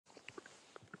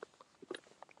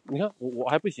你看我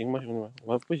还不行吗，兄弟们？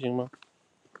我还不行吗？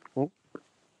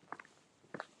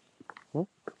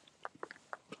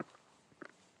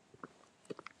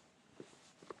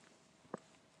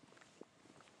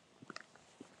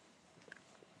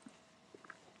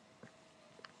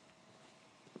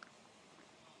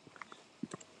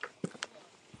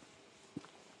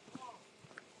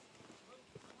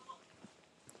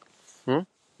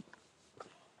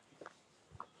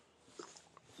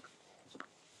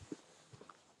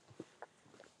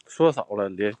说少了，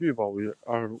连续包月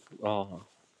25啊，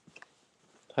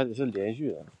还得是连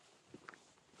续的。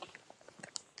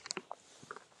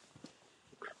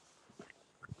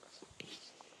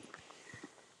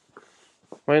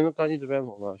欢迎刚一直边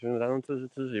朋友们，兄弟们，咱能支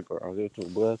持一波啊！这个主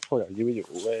播凑点鸡尾酒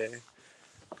呗。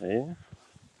哎，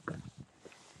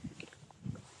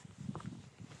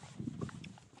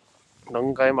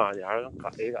能改马甲改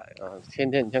一改啊！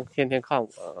天天你像天天看我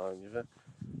啊，你说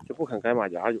就不肯改马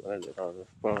甲，有那人啊，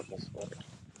不知道怎么说的。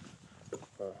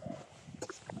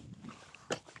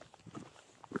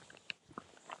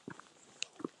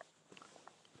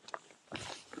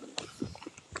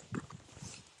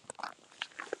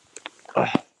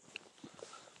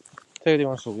这个地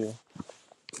方属于，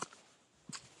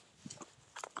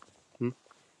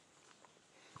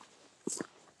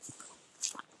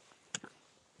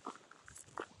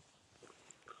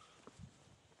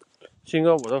鑫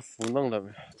哥，我的福弄了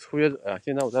没？初学者呀，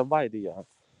现在我在外地啊，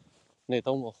那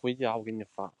等我回家我给你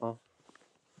发啊。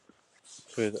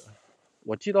初学者，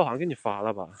我记得我好像给你发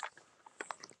了吧？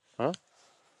啊？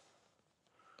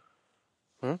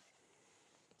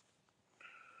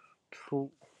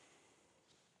初。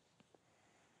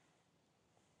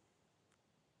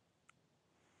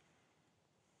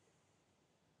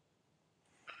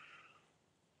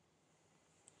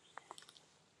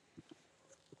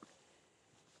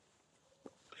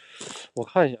我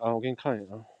看一下啊，我给你看一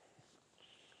下啊。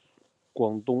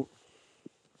广东，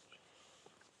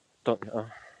等一下啊。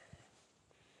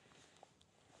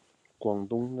广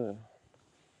东的，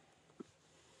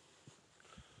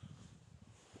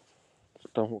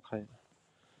等会我看一下。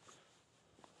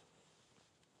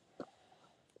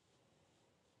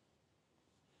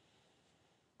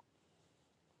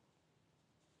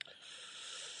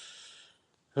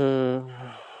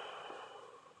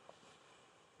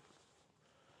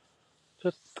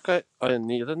这该哎，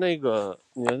你的那个，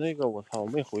我操，我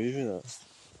没回去呢。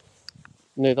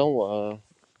你得等我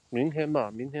明天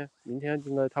吧，明天应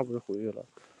该差不多回去了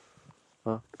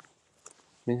啊。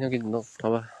明天给你弄，好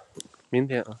吧？明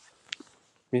天啊，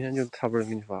明天就差不多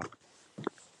给你发，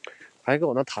还给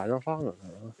我那台上放着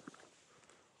呢。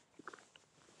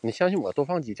你相信我，多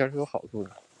放几天是有好处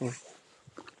的。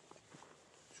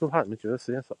就怕你们觉得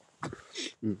时间少。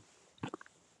兄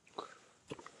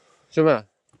弟们，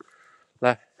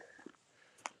来，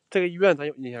这个医院咱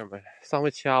有印象没？上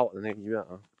回掐我的那个医院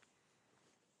啊。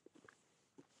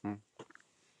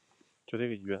就这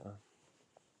个医院啊，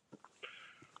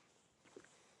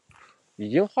已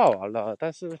经画完了，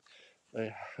但是，哎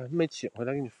呀，还没请回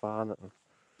来给你发呢。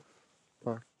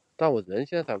但我人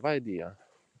现在在外地啊。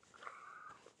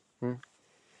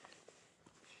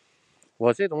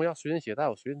我这东西要随身携带，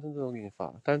我随身都给你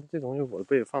发。但是这东西我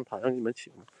不得放台上给你们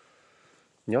请吗？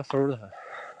你要收拾它，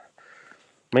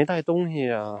没带东西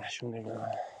呀，兄弟们。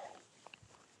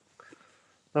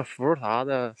那符啥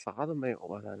的啥都没有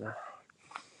啊，在这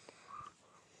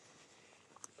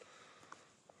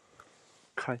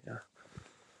看一下。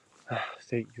哎，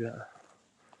这医院。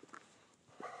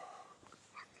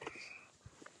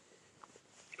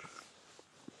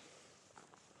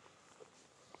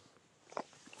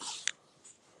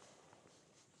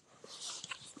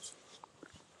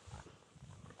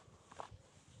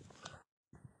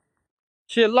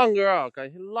谢谢浪哥啊，感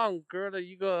谢浪哥的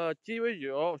一个鸡尾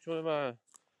酒，兄弟们，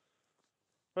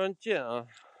非常见啊！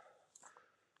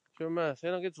兄弟们，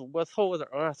谁能给主播凑个整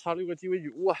啊？插6个鸡尾酒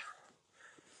啊！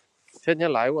前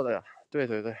天来过的呀，对，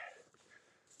能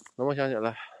不能想起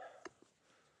来？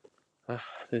哎，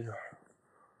这是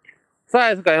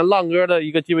再次感谢浪哥的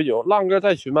一个鸡尾酒，浪哥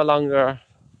在群吗？浪哥，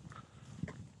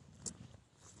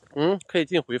可以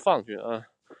进回放群啊。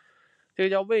这个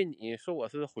叫为你说我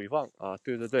是回放啊，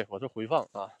对，我是回放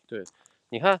啊，对，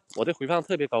你看我这回放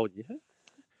特别高级，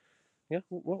你看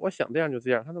我想这样就这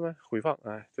样，看到没？回放，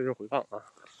哎，这就是回放啊。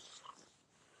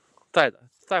再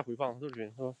回放是不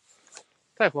是？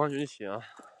再回放群就行啊。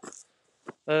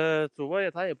主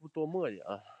播咱也不多磨叽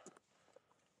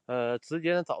啊，直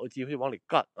接找个机会往里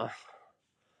干啊。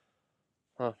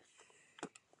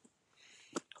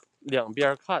两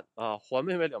边看啊，环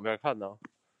妹妹两边看呢，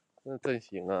那真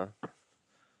行啊。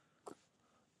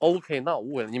OK， 那我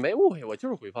误会了，你没误会，我就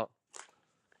是回放。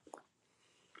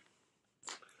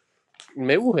你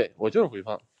没误会，我就是回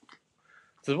放，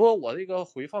只不过我这个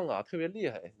回放啊特别厉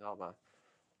害，你知道吧？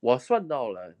我算到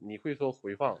了你会说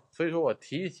回放，所以说我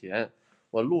提前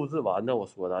我录制完的我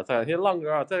说的，感谢浪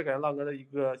哥啊，再感谢浪哥的一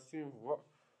个幸运符，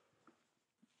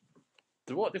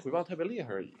只不过我这回放特别厉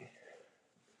害而已，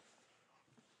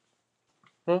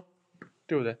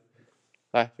对不对？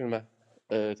来，兄弟们，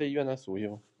这医院咱熟悉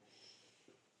吗？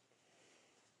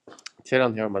前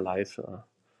2天我们来一次啊。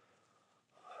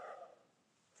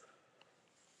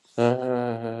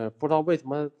不知道为什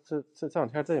么这2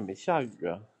天这也没下雨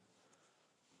啊。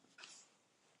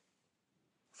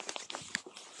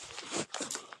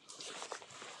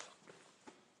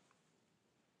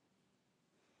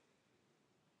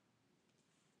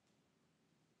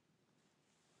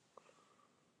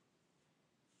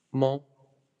猫，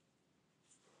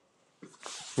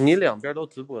你两边都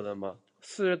直播的吗？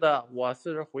是的，我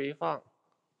是回放。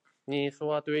你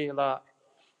说对了。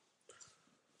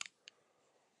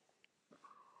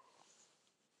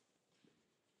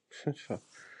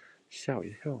吓我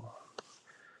一跳啊！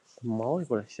猫也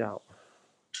过来吓我。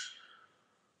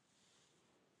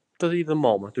这是一只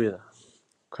猫吗？对的，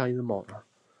看一只猫啊。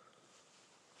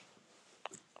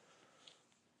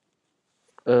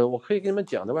我可以跟你们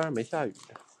讲，这玩意儿没下雨，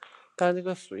但是这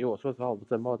个水，我说实话，我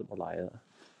真不知道怎么来的。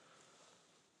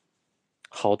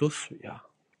好多水呀！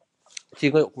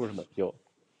金哥有故事吗？有。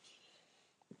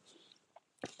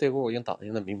这故事我已经打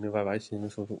听的明明白白、清清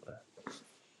楚楚的。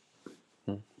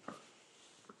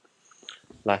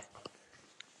来，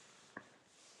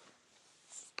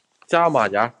加个马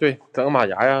甲，对，整个马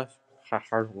甲呀，孩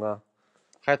童啊，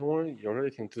孩童有时候也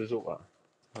挺知足啊。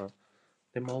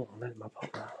这猫往那里面跑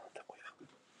啊！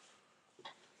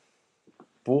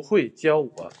不会教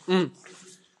我，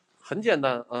很简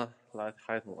单啊，来，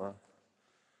孩童啊。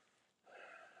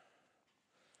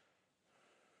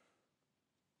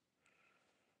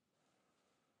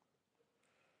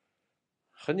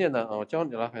很简单啊，我教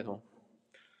你了，孩童。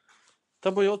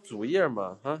这不有主页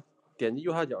吗？点击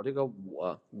右下角这个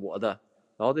我的，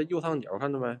然后在右上角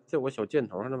看到没？这有个小箭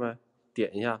头，看到没？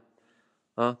点一下，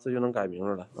这就能改名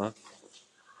字了啊。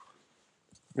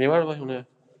明白了吧，兄弟？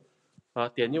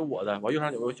点击我的，往右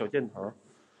上角有个小箭头，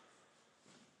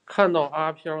看到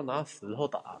阿飘拿石头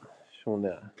打，兄弟，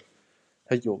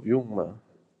它有用吗？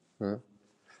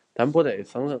咱不得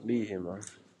省省力气吗？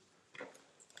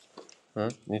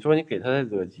你说你给他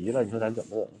惹急了，你说咱怎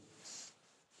么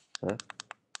整？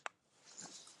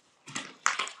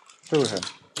是不是？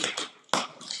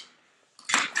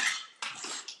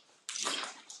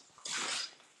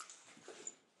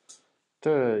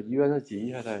这医院的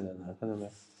急还在呢，看到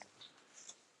没？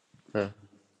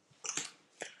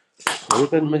我就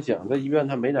跟你们讲，这医院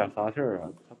他没点啥事儿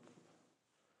啊，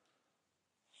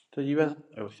这医院，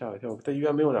哎呦吓我一跳，这医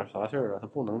院没有点啥事儿啊，他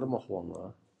不能这么慌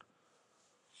啊，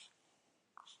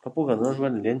他不可能说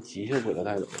你连急性给他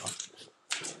带走啊，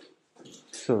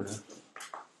是不是？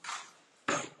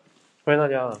欢迎大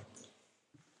家啊！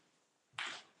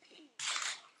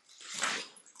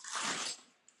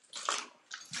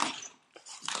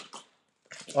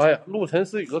哎呀，陆晨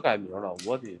思雨都改名了，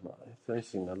我的妈呀，真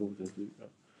行啊，陆晨思雨！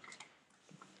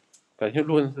感谢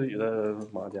陆晨思雨的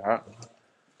马甲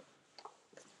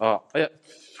啊！哎呀，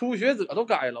初学者都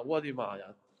改了，我的妈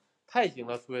呀，太行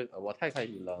了，初学者，我太开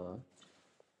心了啊！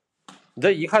你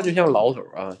这一看就像老手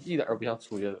啊，一点都不像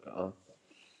初学者啊，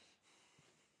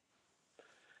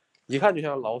一看就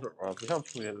像老手啊，不像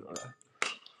初学者了。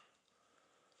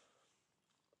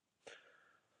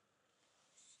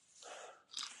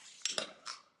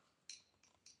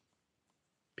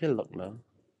变冷了，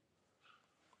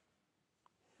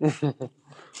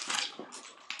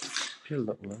变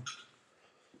冷了，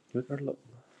有点冷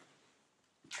了。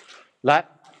来，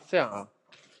这样啊，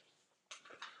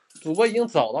主播已经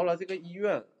找到了这个医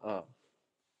院啊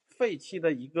废弃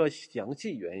的一个详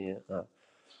细原因啊。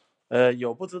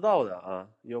有不知道的啊，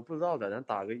有不知道的，咱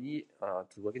打个1啊，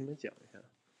主播给你们讲一下。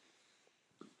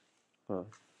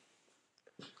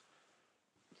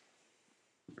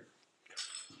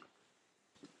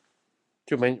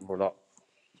就没你不知道，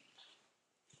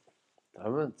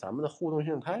咱们的互动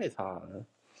性太差了，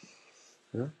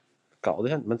搞得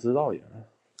像你们知道一样。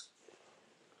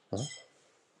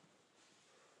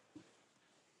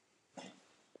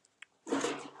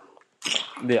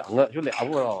2个就俩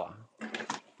不知道啊，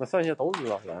那剩下都知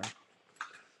道了。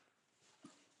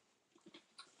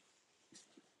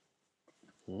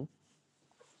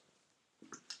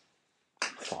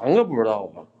3个不知道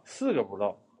吧？4个不知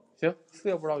道，行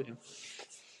，4个不知道就行。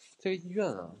这个医院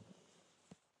啊，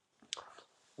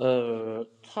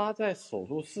他在手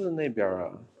术室那边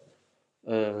啊，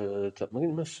怎么跟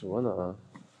你们说呢？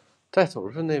在手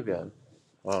术室那边，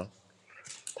啊，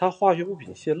它化学物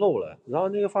品泄漏了，然后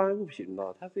那个化学物品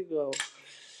呢，它这个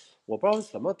我不知道是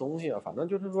什么东西啊，反正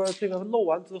就是说这个漏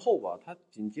完之后吧，它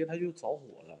紧接着它就着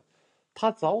火了。它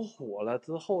着火了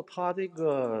之后，它这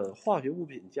个化学物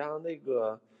品加上那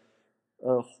个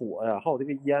火呀，还有这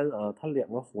个烟啊，它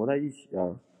两个合在一起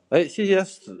啊。哎，谢谢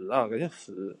史啊，感谢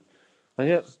史，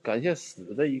感谢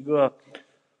史的一个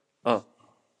啊，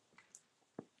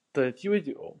对鸡尾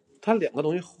酒，它两个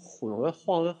东西混合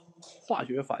化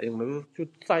学反应了，就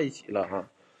在一起了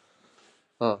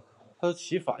啊。它就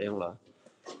起反应了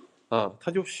啊，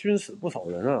它就熏死不少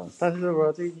人啊。但是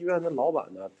吧，这医院的老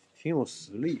板呢，挺有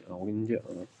实力啊，我跟你讲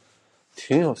啊，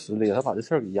挺有实力，他把这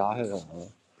事儿给压下来了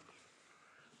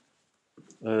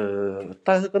啊。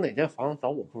但是搁哪间房着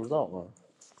我不知道啊，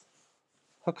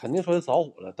他肯定说是着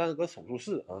火了，但是搁手术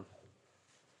室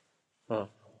啊，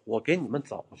我给你们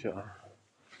找去啊。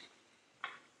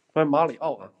在马里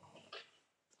奥啊，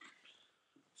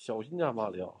小心点马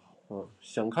里奥，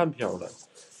想看片了。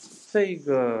这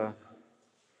个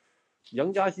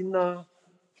杨嘉欣呢？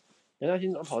杨嘉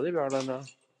欣怎么跑这边了呢？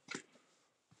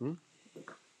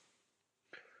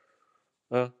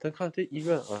咱看这医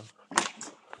院啊，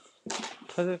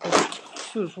他这个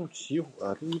四处起火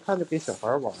啊，这一看就给小孩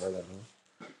玩的了。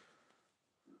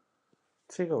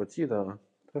这个我记得啊，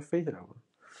它飞起来了。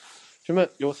兄弟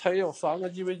们，有3个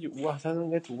鸡尾酒啊，才能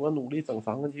给主播努力整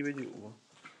3个鸡尾酒啊。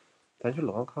咱去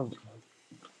楼上看看。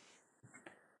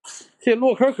谢谢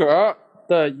洛可可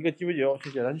的一个鸡尾酒，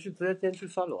谢谢。咱直接先去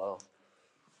3楼啊。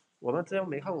我们之前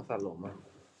没看过3楼吗？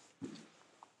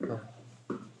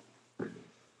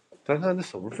咱看这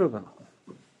手术室干哪？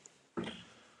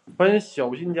欢迎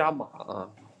小新加码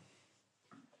啊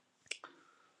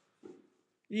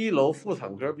！1楼妇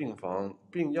产科病房、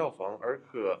病药房、儿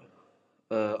科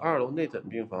，2楼内诊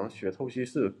病房、血透析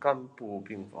室、干部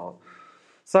病房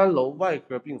，3楼外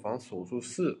科病房、手术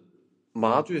室、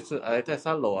麻醉室。哎，在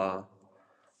3楼啊！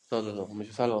走，我们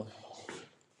去3楼，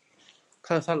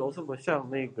看3楼是不是像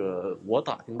那个我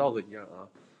打听到的一样啊？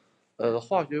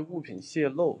化学物品泄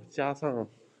漏加上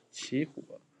起火，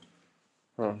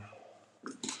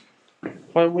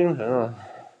欢迎吴星辰啊！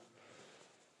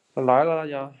来了大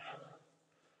家，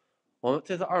我们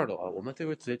这是2楼啊，我们这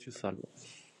回直接去3楼，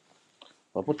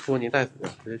我不拖泥带水，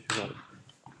直接去3楼。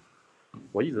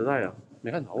我一直在呀，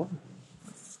没看着啊。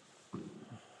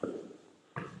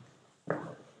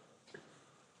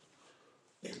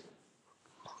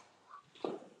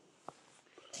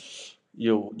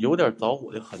有点着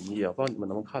火的痕迹啊，不知道你们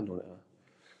能不能看出来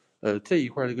啊？这一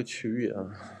块这个区域啊，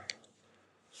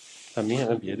它明显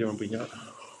跟别的地方不一样，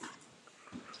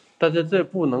但是这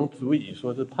不能足以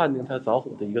说是判定它着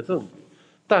火的一个证据。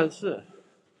但是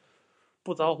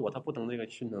不着火，它不能这个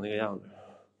熏成这个样子。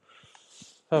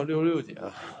还有66姐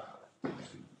啊，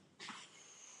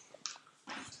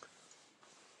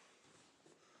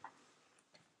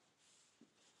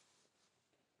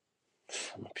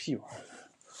什么屁玩意儿？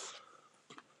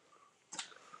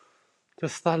这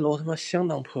3楼他妈相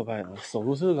当破败啊！手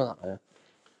术室干啥呀？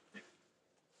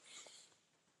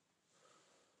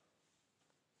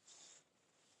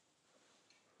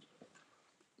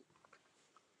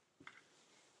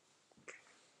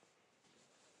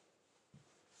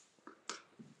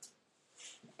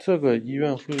这个医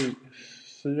院会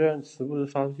时不时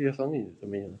发出这些声音，什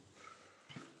么意思？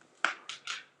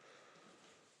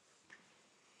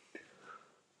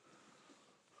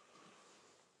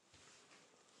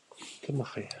这么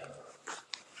黑，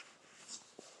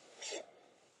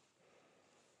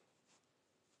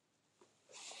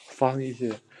发生一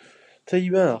些，这医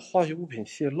院啊化学物品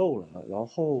泄漏了，然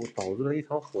后导致了一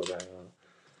场火灾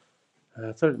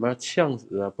啊。这里面呛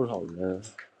死了不少人，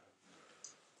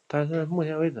但是目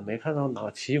前为止没看到哪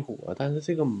起火。但是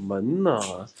这个门呢，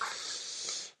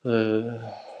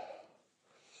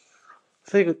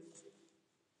这个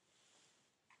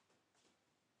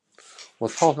我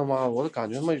操他妈，我都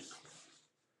感觉他妈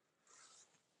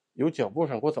有脚步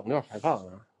声，给我整的有点害怕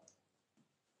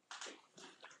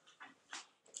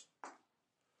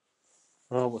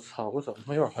啊！我操，我整他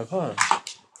妈有点害怕啊！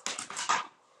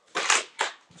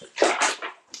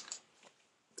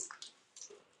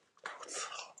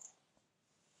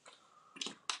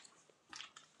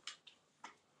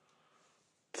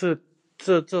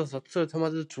这他妈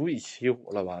是足以起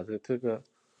火了吧？这个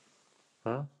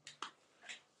啊，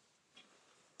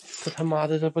这他妈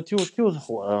的这不就是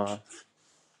火啊？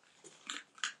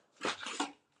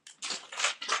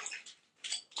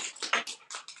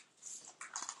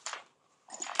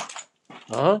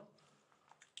啊，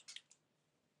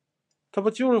这不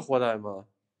就是火灾吗？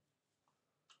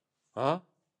啊，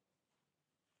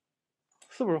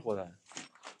是不是火灾？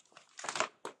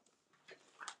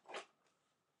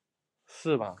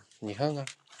是吧？你看看，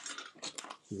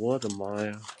我的妈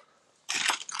呀！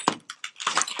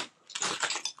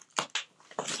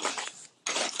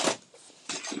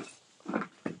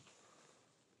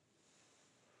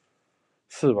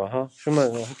是吧？哈，兄弟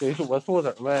们，给主播凑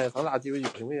个整呗，咱俩鸡尾酒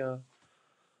行不行？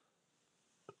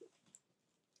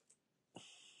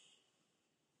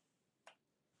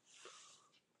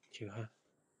你看，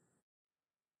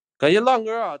感谢浪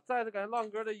哥啊，再次感谢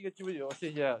浪哥的一个鸡尾酒，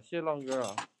谢谢浪哥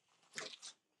啊！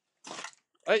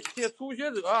哎，谢谢初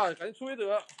学者啊，感谢初学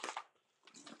者，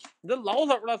你这老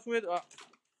手了，初学者，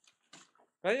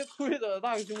感谢初学者的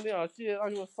大兄弟啊，谢谢大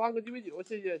兄弟3个鸡尾酒，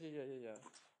谢谢。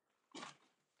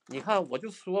你看，我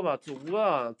就说吧，主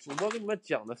播跟你们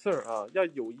讲的事儿啊，要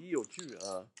有依有据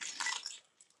啊。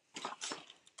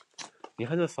你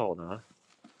看这烧的啊，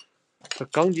这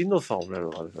钢筋都烧出来了，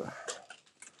这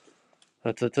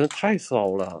是，这真太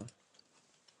烧了，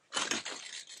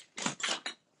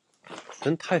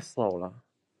真太烧了。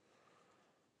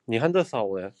你看这烧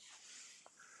的，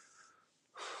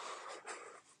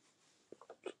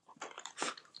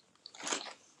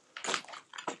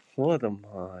我的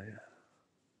妈呀！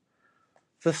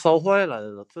这烧坏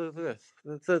了，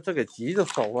这给急就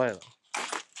烧坏了。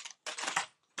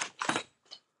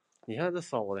你看这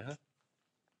烧的，看，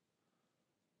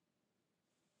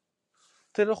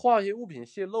这是化学物品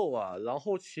泄漏啊，然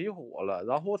后起火了，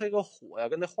然后这个火呀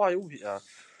跟那化学物品啊，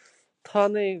它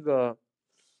那个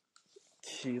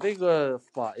起这个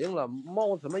反应了，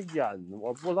冒什么烟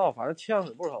我不知道，反正呛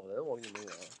死不少人，我跟你们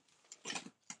讲，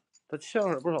他呛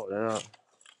死不少人啊。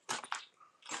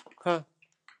看，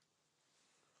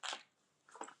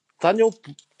咱就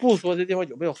不说这地方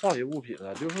有没有化学物品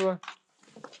了，就是说。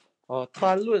啊，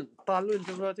单论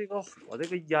就是说这个火这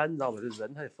个烟，你知道吧？这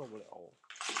人他也受不了，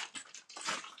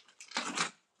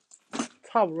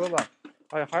差不多吧。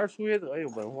哎呀，还是初学者有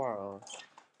文化啊！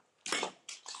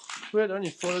初学者，你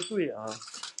说的对啊，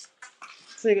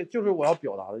这个就是我要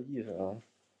表达的意思啊。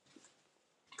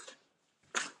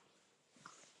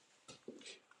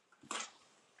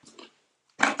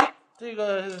这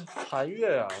个残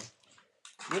月呀，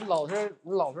你老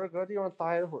实搁地方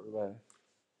待一会儿呗。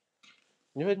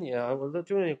你说你啊，我这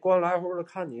就你光来回的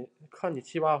看你7、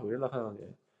8回了，看到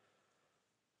你。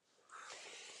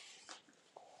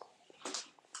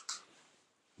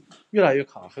越来越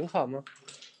卡，很卡吗？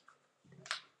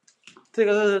这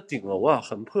个是顶楼啊，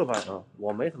很破败啊。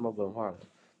我没什么文化的，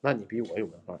那你比我有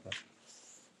文化啊。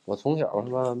我从小他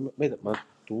妈没怎么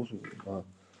读书啊，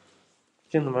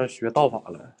净他妈学道法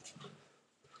了。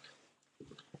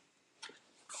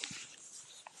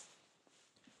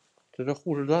这是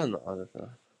护士站呢啊，这是。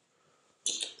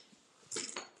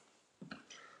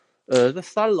这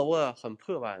3楼啊，很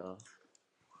破败啊。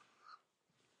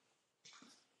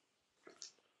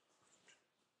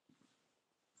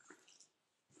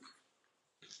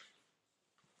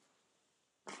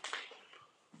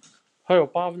还有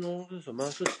8分钟是什么？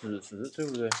是子时，对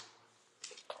不对？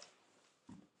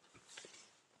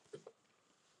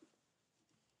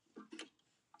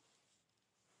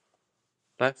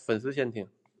来，粉丝先听。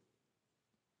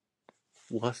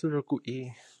我是鬼，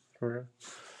是不是？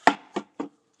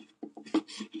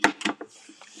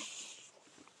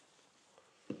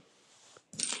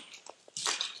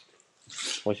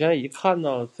我现在一看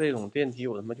到这种电梯，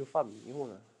我他妈就犯迷糊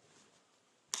了。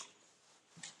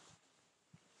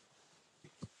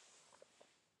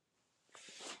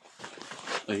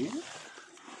哎，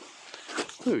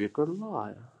这有一根蜡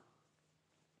呀。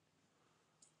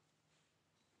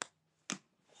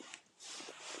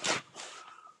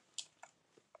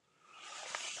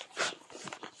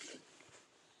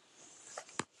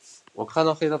我看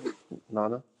到黑的哪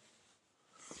呢？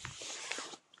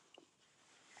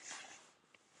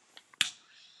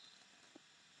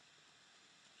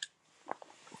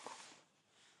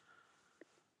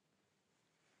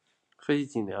飞机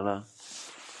几年了？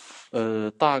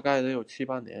大概得有7、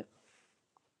8年。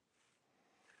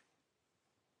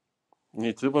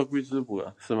你直播归直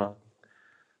播是吗？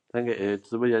咱给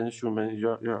直播间的兄弟们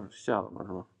有点吓着了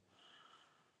是吗？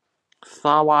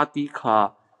萨瓦迪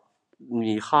卡，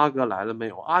你哈哥来了没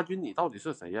有？阿军，你到底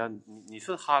是谁呀？你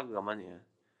是哈哥吗你？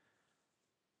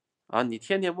啊，你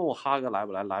天天问我哈哥来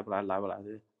不来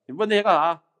的，你问那些干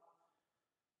啥？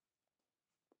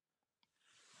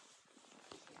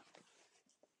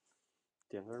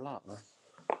点根蜡啊，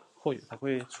或许它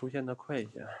会出现的快一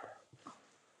些。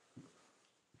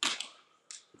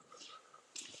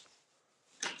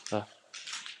啊，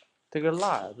这个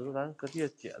蜡呀，就是咱搁地下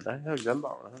捡的，还有元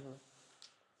宝呢，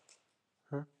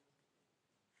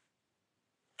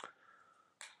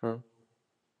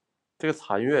这个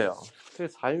残月呀，这个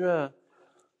残月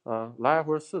啊，来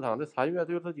回试探。这3月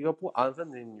就是一个不安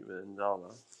分的女人，你知道吗？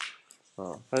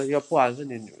啊，她是一个不安分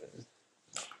的女人。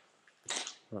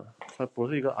啊，她不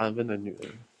是一个安分的女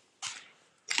人。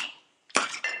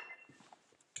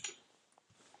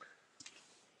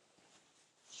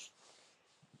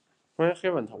关于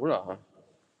黑板头了啊。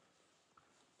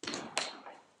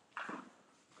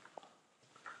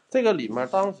这个里面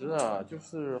当时啊，就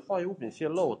是化学物品泄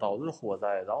漏导致火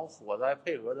灾，然后火灾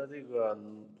配合的这个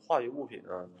化学物品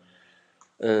啊，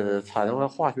产生了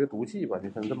化学毒气吧，你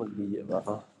可以这么理解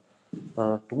吧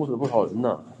啊，毒死不少人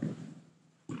呢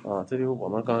啊，这就是我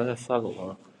们刚才在3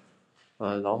楼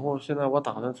然后现在我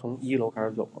打算从1楼开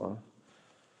始走啊，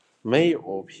没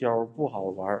有漂不好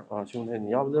玩啊，兄弟，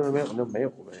你要不认为没有就没有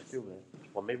呗，对不对？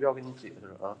我没必要跟你解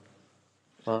释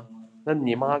啊，那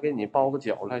你妈给你包个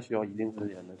饺子还需要一定时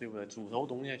间呢，对不对？煮熟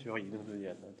东西还需要一定时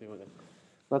间呢，对不对？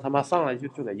那他妈上来就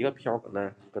得一个漂搁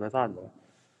那站着，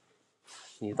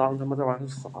你当他妈这玩意儿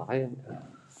是啥呀你？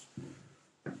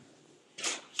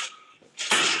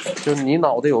就是你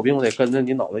脑袋有病，我得跟着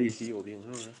你脑袋一起有病，是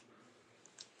不是？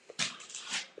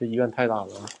这医院太大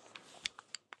了，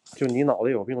就你脑袋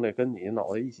有病，得跟你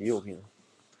脑袋一起有病。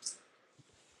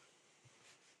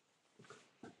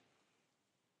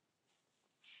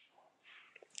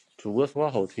主播说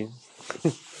话好听，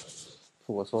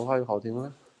我说话就好听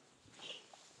了，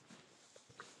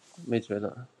没觉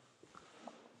得。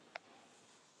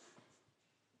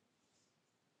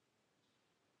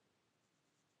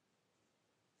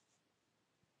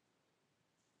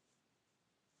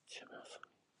前面有声音。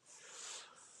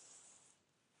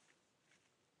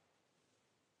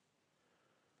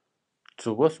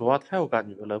主播说话太有感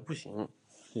觉了，不行，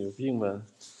有病呗。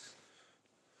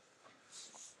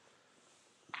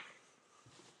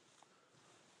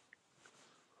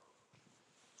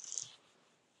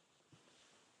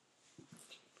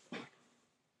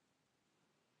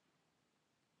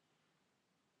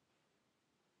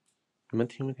你们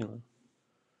听没听啊？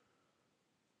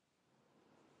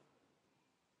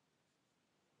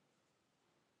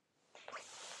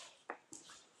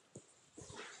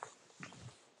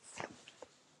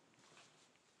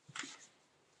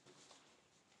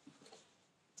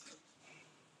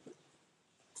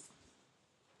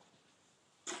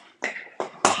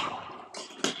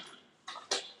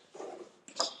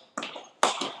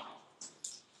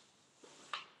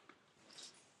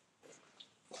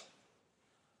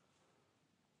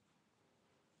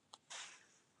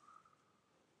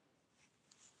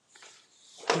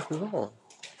不知道。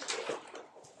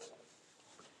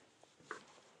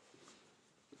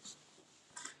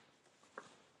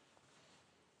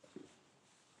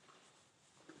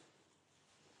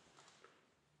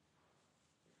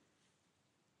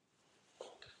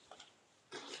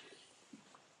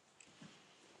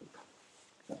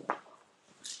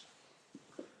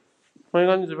欢迎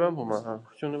赶紧直播朋友们啊，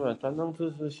兄弟们，咱能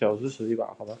支持小支持一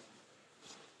把，好吧？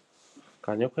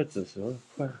感觉快子时了，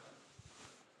快，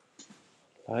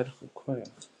来的很快啊！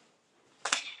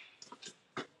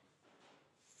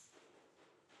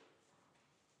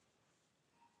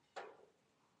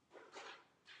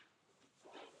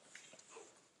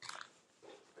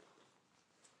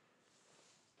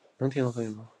能听到声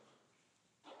音吗？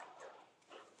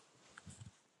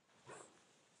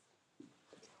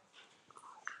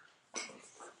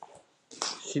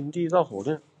新地绕口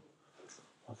令，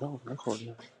我绕什么口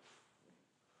令？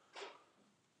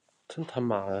真他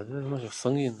妈的，这他妈有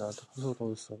声音呢，到处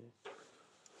都是声音。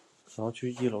然后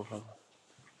去1楼看看。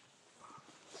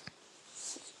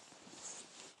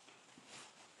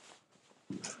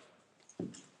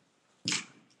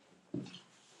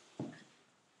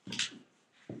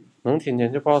能听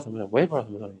见就不知道什么声音，我也不知道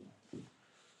什么声音，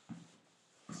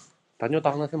咱就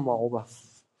当它是猫吧。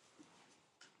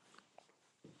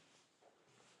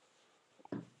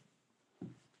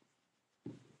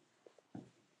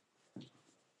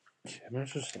前面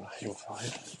是啥？有啥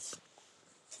呀？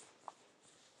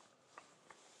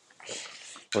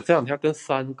我这2天跟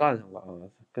山干上了啊，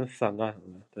跟山干上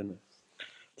了，真的，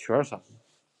全是山。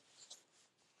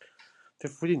这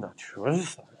附近哪全是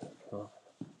山啊？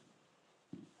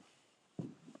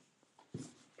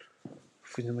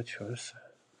附近他妈全是山。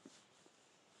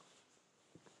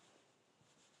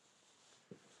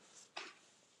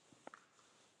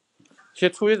谢谢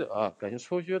初学者啊，感谢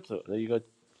初学者的一个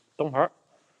灯牌，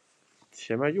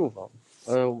前面右方。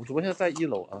我昨天在1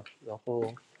楼啊，然后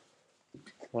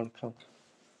往里看看，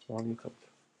往里看，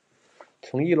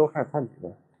从1楼开始看起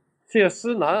的。谢谢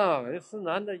思南啊，感谢思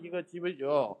南的一个鸡尾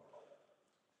酒，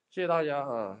谢谢大家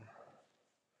啊。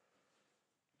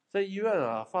这医院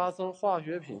啊发生化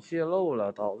学品泄漏了，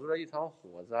导致了一场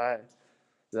火灾，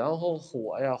然后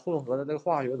火呀混合的这个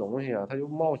化学东西啊，它就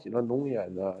冒起了浓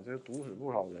烟啊，这毒死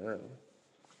不少人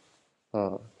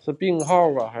啊，是病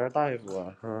号啊还是大夫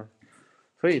啊？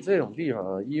所以这种地方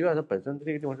啊，医院它本身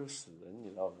这个地方就死人，你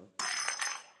知道吗？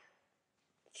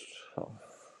操！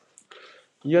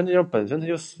医院这地方本身它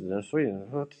就死人，所以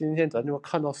说今天咱就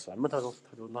看到什么他都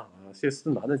那啥，这是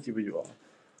男的记不记得？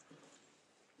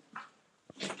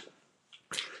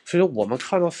所以说我们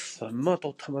看到什么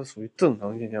都他妈属于正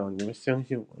常现象，你们相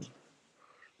信我。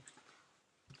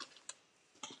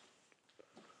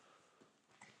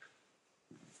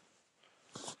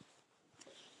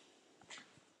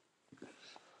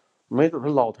没准是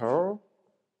老头、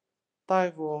大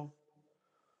夫、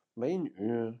美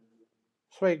女、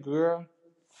帅哥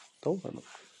都可能。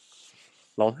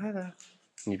老太太，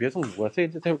你别中毒啊！这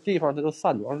地方它都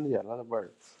散多少年了，这味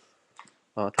儿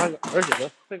啊！而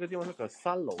且这个地方是搁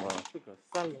3楼啊，是搁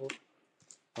3楼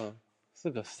啊，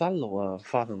是搁3楼啊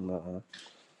发生的啊。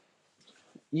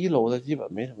1楼的基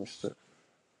本没什么事。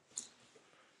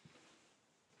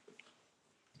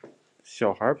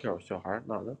小孩飘，小孩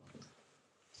哪呢？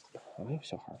哪有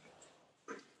小孩？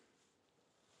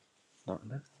哪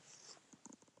呢？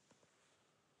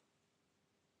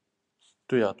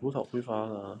对呀、毒草挥发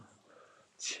的。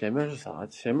前面是啥？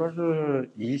前面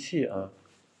是仪器啊，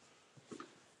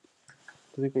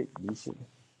这个仪器。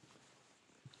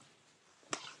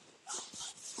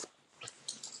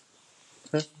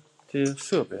看这些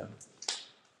设备啊。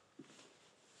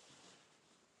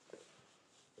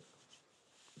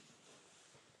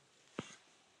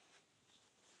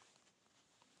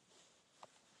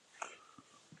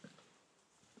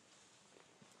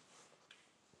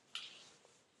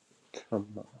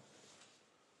看吧。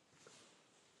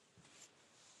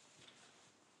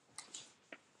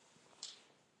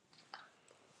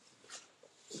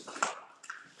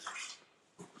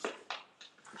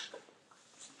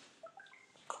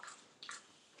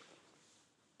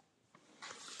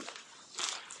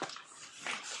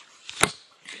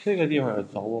这个地方也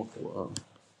着过火啊。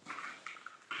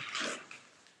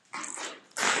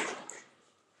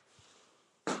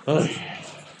哎，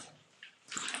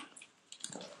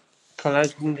看来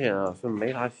今天啊是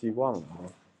没啥希望了啊。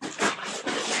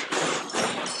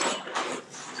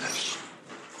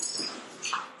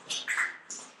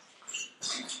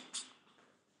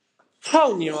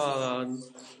操你妈的！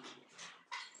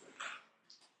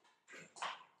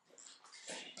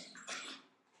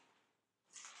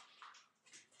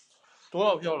多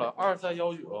少票了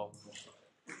？2319。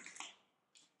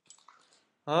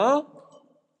啊？他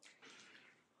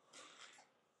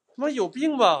妈有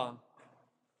病吧？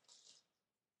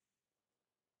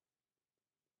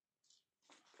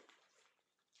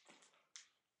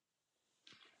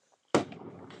怎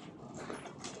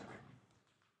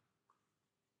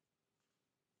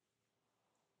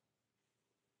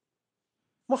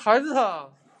么还是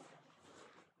他？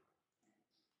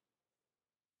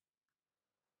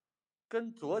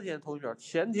跟昨天同学，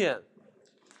前天，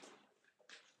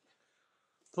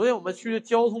昨天我们去的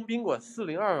交通宾馆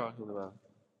402啊，兄弟们。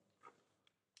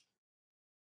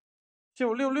谢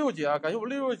我66姐啊，感谢我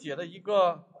66姐的一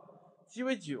个鸡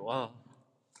尾酒啊。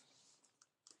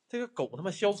这个狗他妈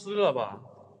消失了吧？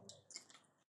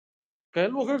感谢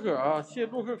洛可可啊，谢谢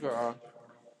洛可可。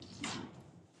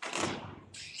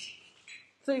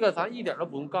这个咱一点都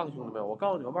不用杠，兄弟们，我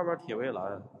告诉你们，外面铁围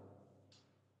栏，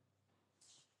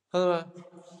看到没？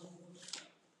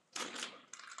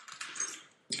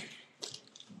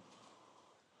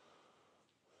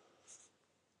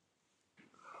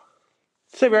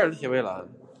这边也是铁围栏，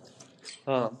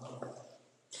啊。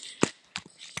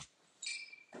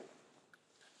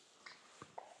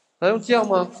咱用酱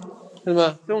吗？兄弟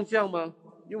们，用酱吗？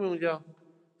用不用酱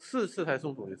？4次才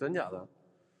送出去，真假的？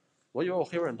我以为我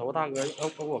黑粉头大哥要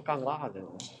跟我干个大的。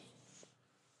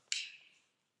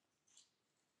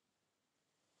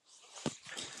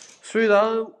虽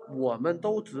然我们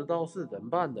都知道是人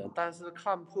办的，但是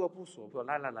看破不说破。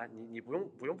来，你不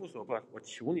用不说破，我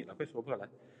求你了，快说破来。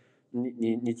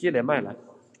你接连麦来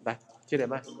接连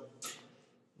麦，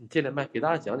你接连麦给大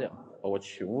家讲讲，我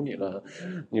求你了，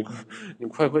你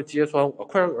快揭穿我，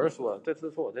快让有人说，这次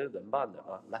说我这是人办的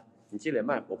啊！来，你接连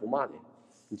麦，我不骂你，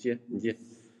你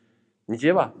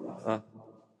接吧啊，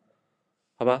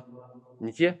好吧，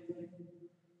你接。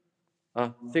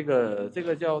啊，这个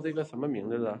叫这个什么名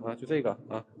字的啊？就这个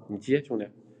啊，你接兄弟。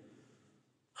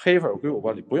黑粉归我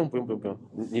管理，不用，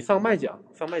你上麦讲，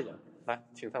来，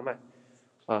请上麦。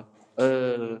啊，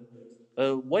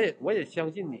我也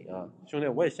相信你啊，兄弟，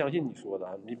我也相信你说的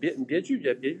啊，你别拒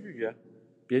绝，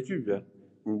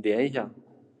你连一下。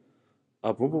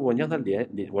啊，不，你让他连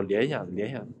我连一下，你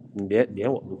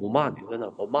连我不骂你，真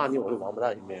的，我骂你我就王八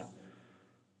蛋，行没有？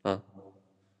啊，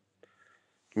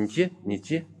你接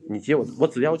我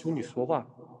只要求你说话，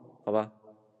好吧？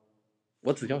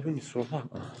我只要求你说话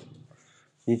啊。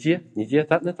你接，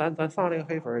咱上这个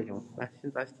黑粉也行，来，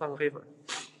咱上个黑粉，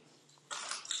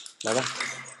来吧，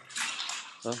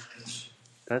啊，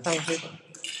咱上个黑粉，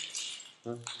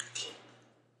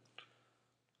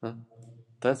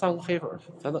咱上个黑粉，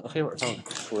咱等个黑粉上来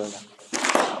出来了。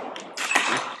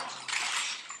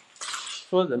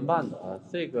说人办的啊，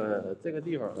这个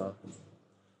地方啊，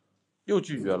又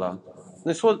拒绝了。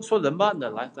那说人办的，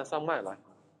来，咱上麦来，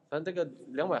咱这个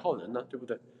200号人呢，对不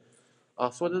对？啊，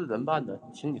说这是人办的，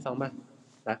请你上麦，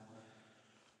来。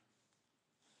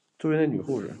作为那女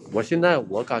护士，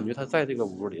我感觉她在这个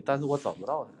屋里，但是我找不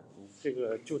到她，这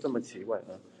个就这么奇怪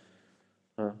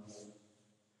啊。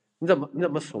你怎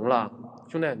么怂了，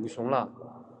兄弟？你怂了？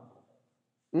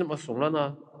你怎么怂了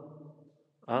呢？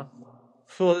啊，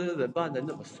说的是人办的，你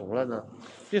怎么怂了呢？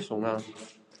别怂啊！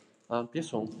啊，别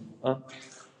怂啊！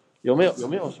有没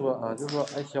有说啊？就是说，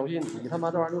哎，小心你他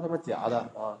妈这玩意儿就他妈假的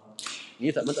啊！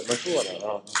你怎么做的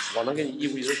啊？我能给你一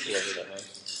五一十说出来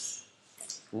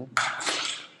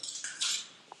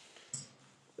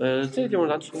啊。这地方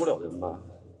咱出不了人吧？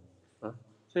啊，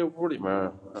这屋里面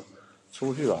啊，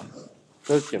出去吧，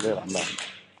这是铁围栏吧？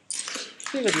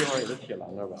这个地方也是铁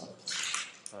栏杆吧？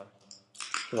啊，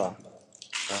是吧？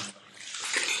啊，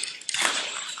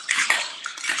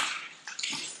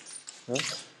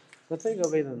那这个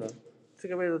位置呢？这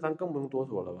个位置咱更不用多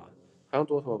说了吧？还用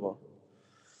多说不？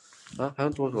啊，还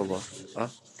用多说不？啊，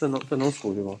这能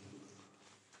出去不？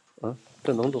啊，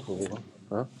这能多出去不？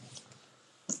啊，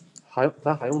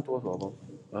咱还用多说不？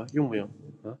啊，用不用？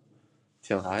啊，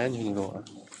讲啥呀？你给我啊？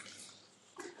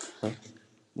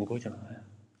你给我讲啥呀？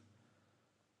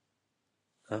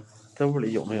啊，这屋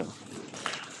里有没有？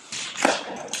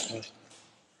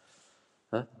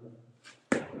啊，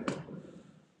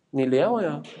你连我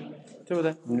呀，对不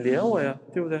对？你连我呀，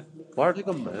对不对？玩这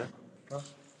个门啊，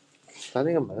咱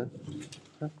这个门，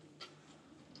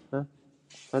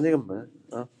咱这个门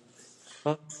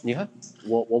你看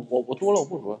我多了我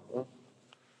不说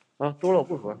多了我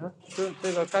不说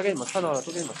这个该给你们看到了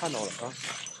都给你们看到了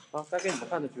该给你们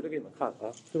看的绝对给你们看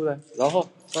对不对？然后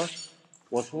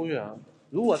我出去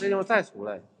如果这地方再出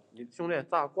来，你兄弟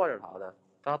咱俩惯着他的，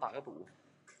咱俩打个赌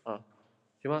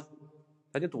行吗？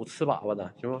咱就赌吃粑粑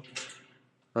的，行吗？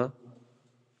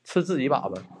吃自己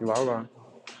粑粑，你玩不玩？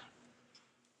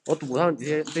我赌上你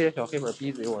这些小黑粉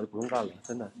逼嘴，我就不用干了，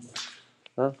真的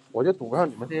我就赌上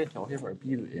你们这些小黑粉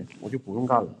逼嘴，我就不用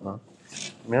干了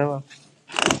明白吗？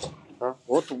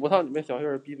我赌不上你们小黑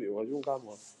粉逼嘴，我用干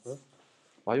不？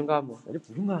我还用干不？我就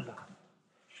不用干了。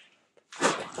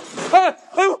哎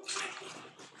呦，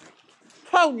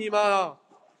操你妈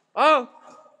啊！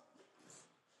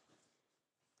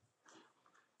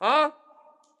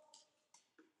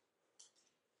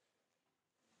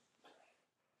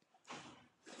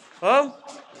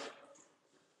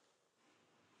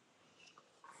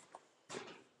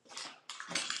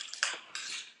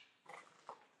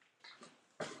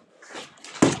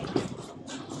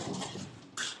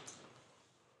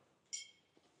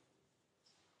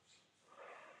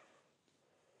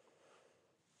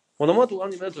我能不能堵上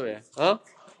你们的嘴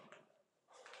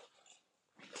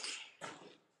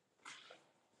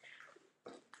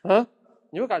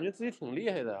你会感觉自己挺厉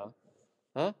害的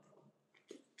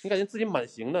你感觉自己蛮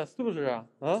行的，是不是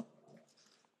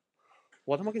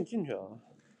我他妈跟你进去兄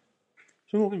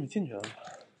弟，我跟你们进去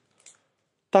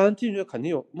当然进去肯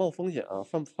定有冒风险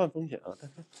犯风险但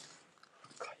是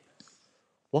可以，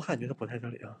我感觉他不在这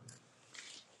里我感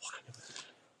觉不在这里。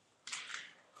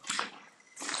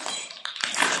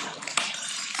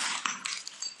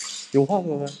有话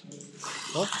说呗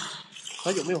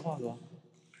还有没有话说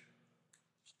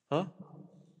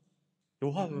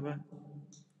有话说呗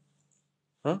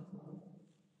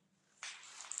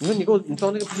你说你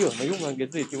装这个逼有什么用你给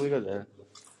自己丢一个人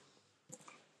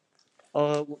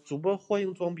主播欢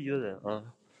迎装逼的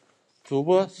人主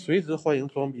播随时欢迎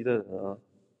装逼的人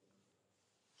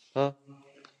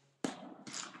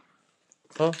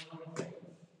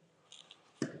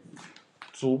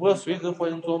主播随时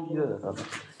欢迎装逼的人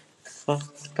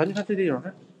咱就看这地方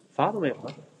啥都没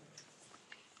有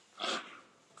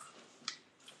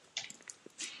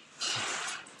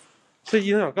这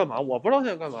医生想干嘛？我不知道他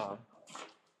想干嘛。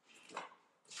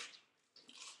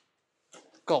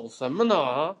搞什么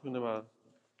呢兄弟们？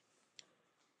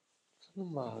真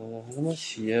他妈的，还他妈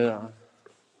邪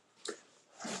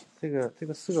这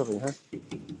个设备，你看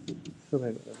设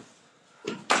备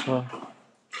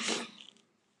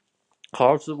好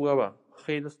好直播吧，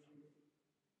黑的。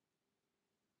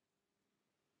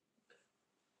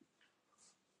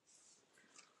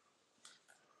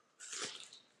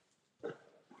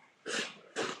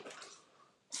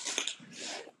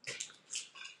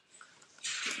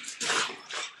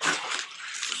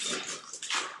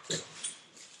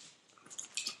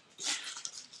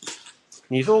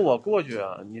你说我过去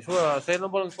啊？你说谁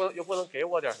能不能又不能给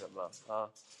我点什么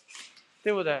啊？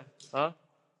对不对啊？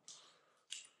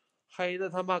黑的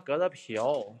他妈搁这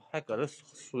嫖，还搁这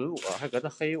损我，还搁这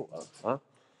黑我啊！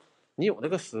你有这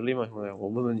个实力吗，兄弟？我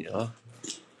问问你啊，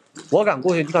我敢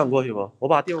过去，你敢过去不？我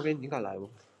把地方给你，你敢来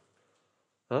不？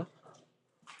啊！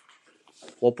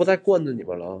我不再惯着你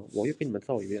们了啊！我又给你们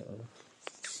造一遍啊！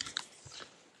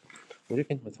我就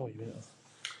给你们造一遍啊！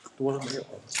多了没有？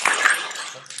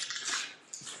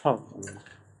操！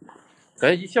感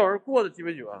觉一笑而过的鸡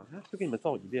尾酒啊！就给你们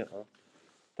造一遍啊！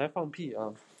再放屁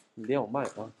啊！你连我麦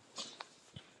啊！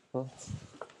啊！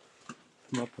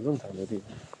他妈不正常的地方！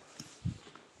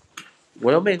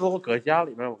我要没说我搁家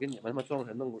里面，我给你们他妈装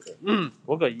神弄鬼。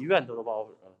我搁医院都不好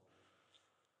使。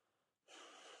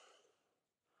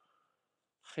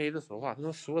黑的说话，他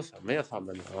能说什么呀？他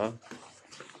们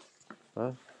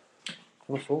啊，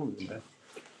他们说不明白。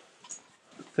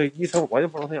这医生我也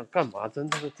不知道他想干嘛，真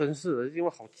是的，这地方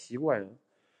好奇怪啊！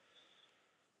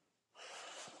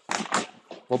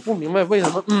我不明白为什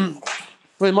么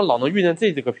老能遇见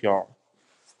这个飘。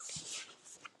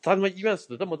咱他妈医院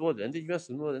死这么多人，这医院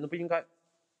死那么多人，那不应该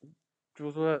就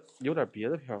是说有点别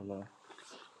的飘吗？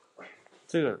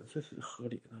这是合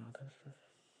理的，但是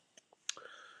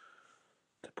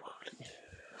这不合理。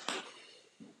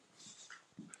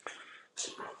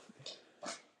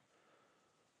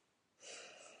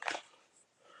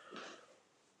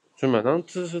兄弟们，咱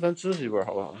支持一波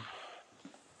好不好？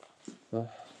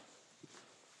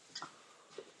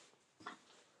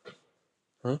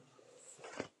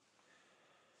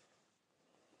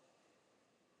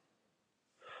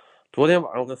昨天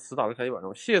晚上我跟石打了开一晚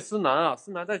上，谢思南啊，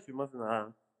思南在群吗？思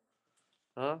南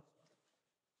啊，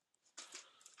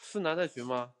思南在群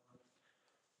吗？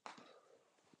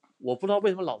我不知道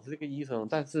为什么老是这个医生，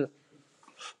但是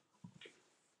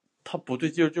他不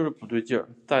对劲儿，就是不对劲儿。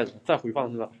再回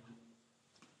放是吧？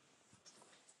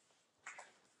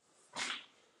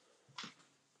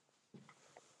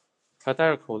还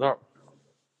戴着口罩。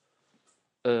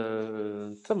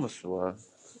这么说，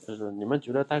就是你们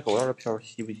觉得戴口罩的飘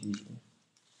稀不稀奇？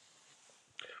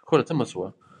或者这么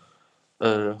说，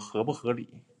合不合理？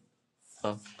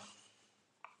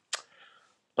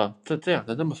这样，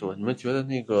咱这么说，你们觉得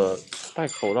那个戴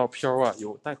口罩飘啊，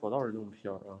有戴口罩的这种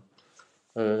飘啊？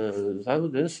咱说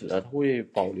人死了，他会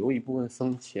保留一部分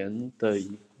生前的一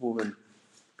部分，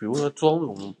比如说妆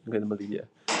容，你可以这么理解，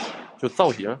就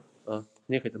造型啊，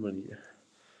你也可以这么理解。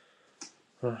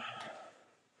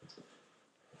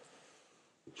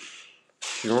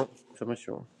熊什么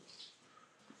熊？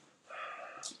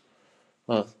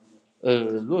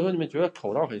如果说你们觉得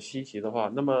口罩很稀奇的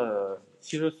话，那么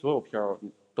其实所有飘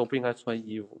都不应该穿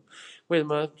衣服。为什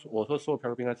么我说所有飘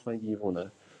都不应该穿衣服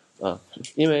呢？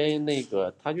因为那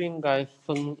个他就应该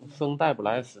生带不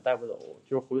来，死带不走，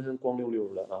就是浑身光溜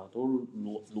溜的啊，都是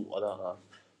裸的啊，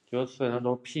就是身上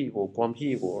都屁股光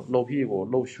屁股、露屁股、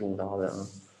露胸啥的啊，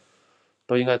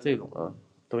都应该这种啊，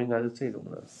都应该是这种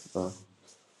的啊，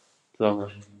知道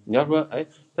吗？你要说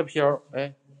这飘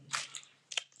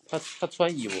他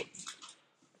穿衣服。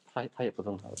他也不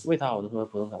正常，为啥我能说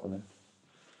不正常呢？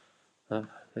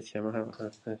在前面还有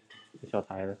这小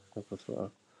台子，那不错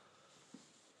啊。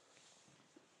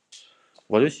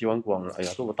我就喜欢光了，哎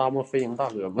呀，这我大漠飞行大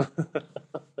哥吗？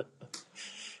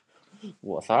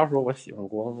我啥时候我喜欢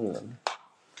光了？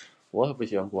我可不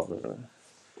喜欢光了。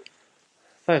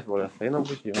再说了，谁能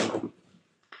不喜欢光？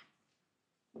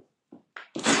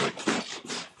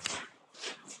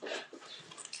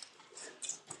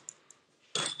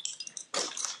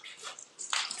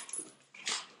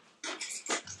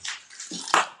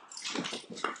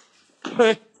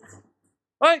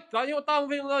感谢我大漠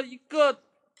飞行的一个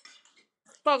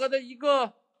大哥的一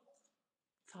个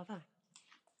炸弹。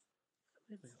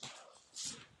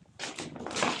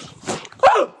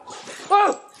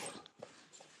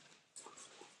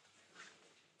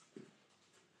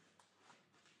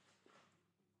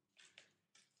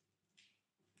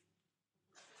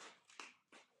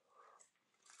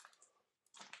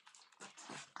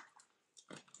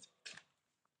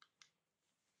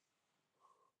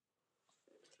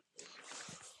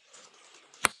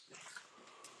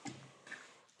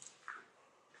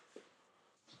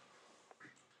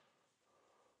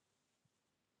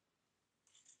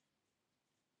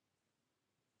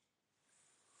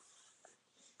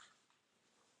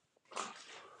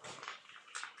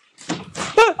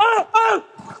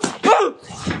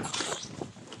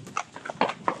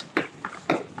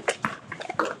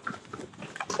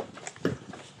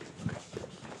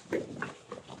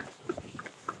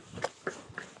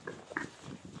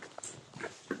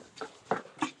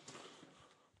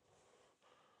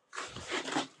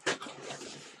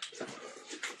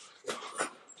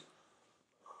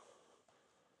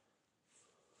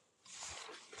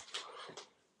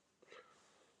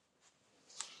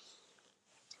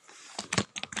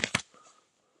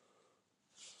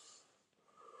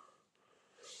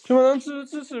兄弟们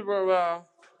支持一波呗！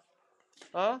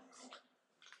啊！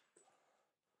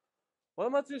我他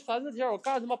妈这30天我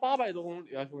干他妈800多公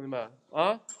里啊，兄弟们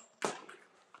啊！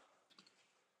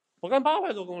我干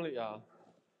800多公里啊！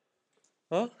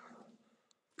啊！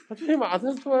他最起码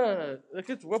这说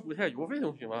给主播补贴油费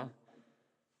行不行吗？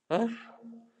啊！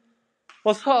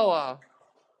我操啊！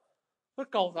这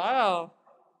搞啥呀？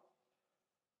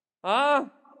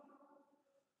啊！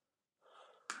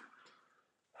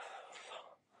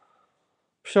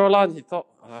飘拉你造，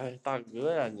哎，大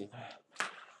哥呀你，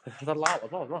他拉我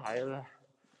造什么孩子？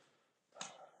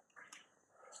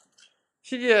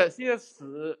谢谢谢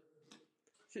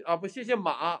谢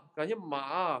马，感谢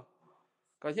马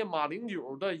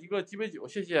09的一个鸡尾酒，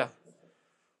谢谢。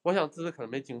我想支持可能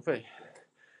没经费，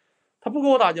他不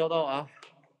跟我打交道啊。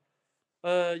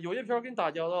有些票跟你打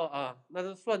交道啊，那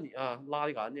是算你啊拉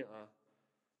的干净啊。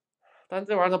但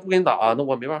这玩意儿他不跟你打啊，那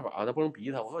我没办法，那不能逼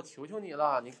他。我说求求你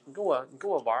了，你跟我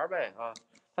玩呗啊，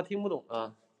他听不懂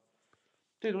啊。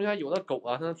这东西还有的狗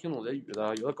啊，他能听懂人语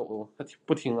的，有的狗他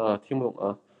不听啊，听不懂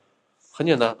啊，很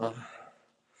简单啊，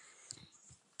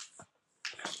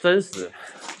真实。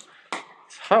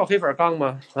还有黑粉杠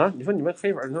吗？啊，你说你们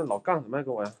黑粉，你说老杠什么呀，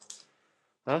跟我呀？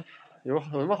啊，有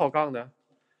什么好杠的？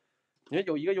你说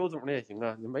有一个有种的也行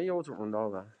啊，你没有种，你知道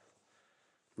吧？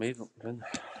没种，真的。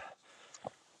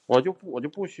我就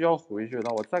不需要回去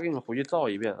了，我再给你们回去造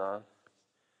一遍啊，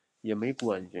也没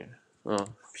关系。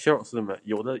小老师们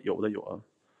有的有啊，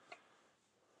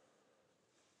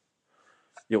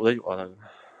有的有啊，大哥。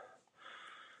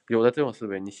有的这种思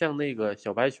维，你像那个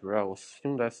小白裙啊，我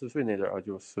兄弟4岁那阵啊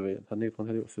就有思维，他那个朋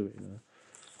友他有思维呢。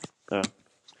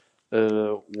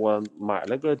我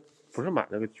不是买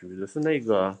了个橘子，是那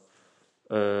个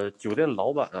酒店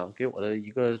老板啊给我的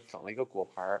整了一个果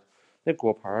盘，那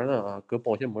果盘呢啊搁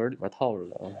保鲜膜里面套着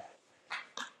的啊，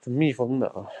是密封的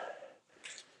啊。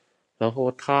然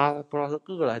后他不知道是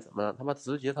饿了还是怎么了，他妈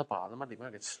直接他把他妈里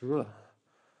面给吃了。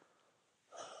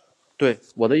对，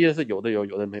我的意思是有的有，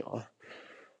有的没有啊。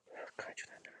就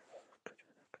在那儿，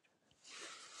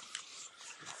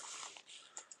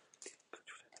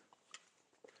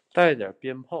带点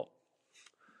鞭炮。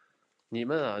你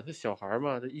们啊，这小孩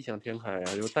嘛，这异想天开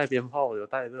啊，有带鞭炮的，有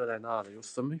带这带那的，有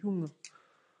什么用啊？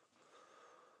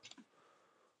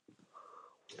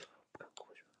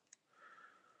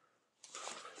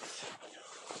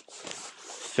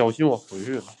小心我回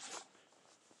去了，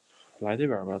来这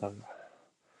边吧，大哥。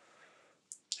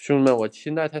兄弟们，我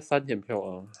现在才3天票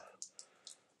啊。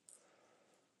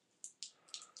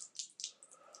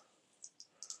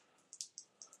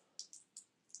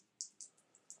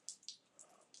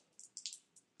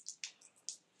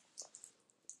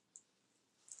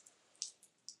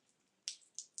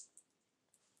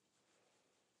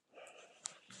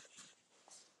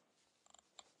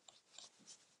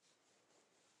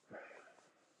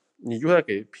你就在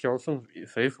给飘送水，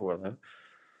谁说的？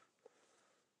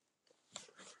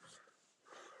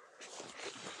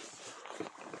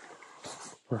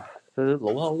这是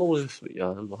楼上漏的水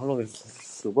啊，楼上漏的水，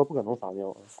主播不可能撒尿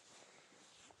啊。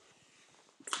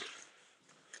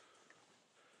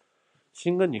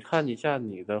鑫哥，你看一下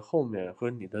你的后面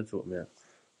和你的左面，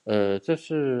这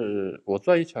是我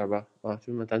转一圈吧，啊，兄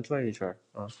弟们，咱转一圈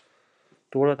啊，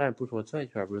多了咱也不说，转一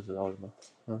圈不就知道了吗？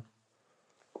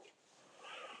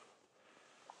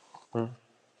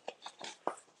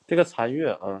这个残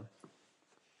月啊，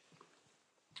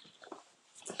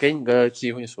给你个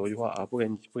机会说句话啊，不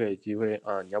给机会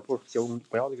啊，你要不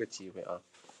要这个机会啊，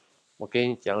我给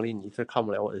你奖励你一次看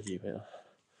不了我的机会啊。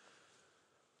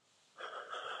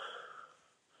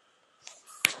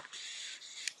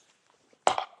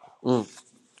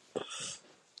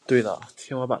对的，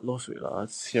天花板漏水了啊！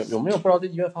有没有不知道这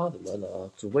医院发生什么了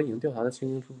啊？主播已经调查的清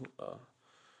清楚楚了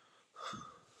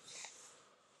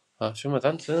啊！兄弟们，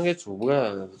咱真给主播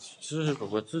支持主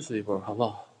播支持一波，好不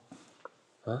好？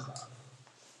啊！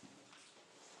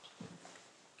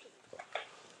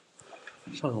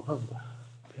上楼看吧，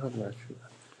别上那边去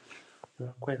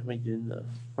了，怪他妈阴的，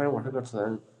关键我是个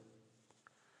神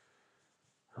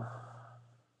啊！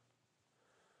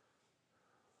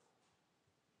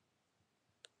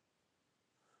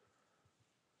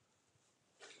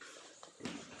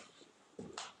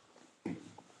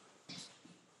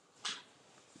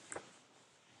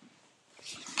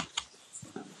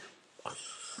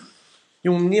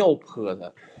用尿泼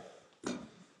的。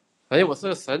哎呀，我是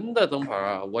个神的灯牌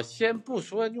啊！我先不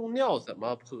说用尿怎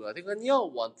么泼，这个尿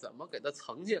我怎么给它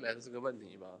盛起来，这是个问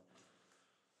题吧？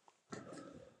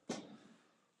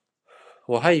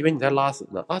我还以为你在拉屎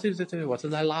呢啊！对，我是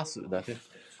在拉屎呢，对。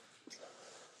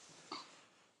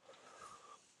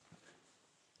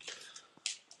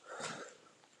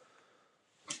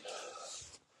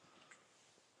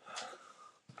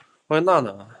欢迎娜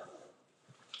娜。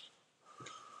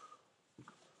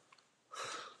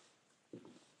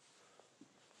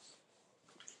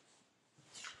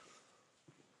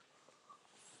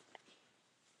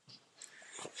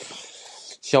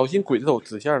小心鬼子走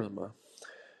直线什么？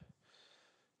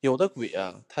有的鬼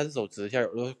啊，他是走直线，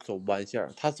有的走弯线。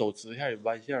他走直线与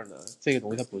弯线呢，这个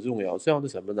东西它不重要，重要是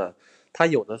什么呢？他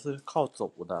有的是靠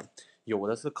走的，有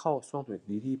的是靠双腿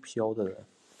离地飘着的，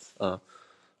啊。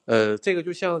这个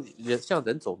就像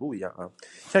人走路一样啊，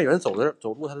像有人走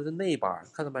路他是内八，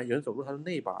看到没？有人走路他是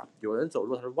内八，有人走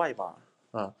路他是外八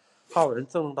啊，还有人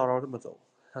正正道道这么走，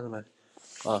看到没？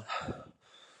啊。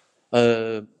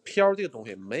飘这个东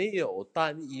西没有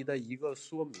单一的一个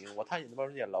说明，我探险这帮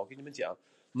人也老跟你们讲，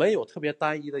没有特别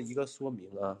单一的一个说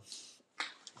明啊。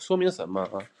说明什么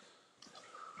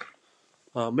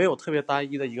啊？没有特别单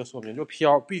一的一个说明，就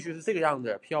飘必须是这个样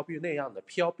子，飘必须那个样子，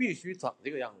飘必须长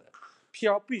这个样子，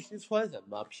飘必须穿什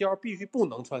么，飘必须不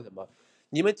能穿什么。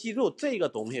你们记住这个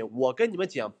东西，我跟你们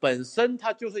讲，本身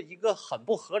它就是一个很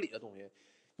不合理的东西。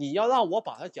你要让我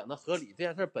把它讲的合理，这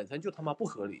件事本身就他妈不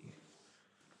合理。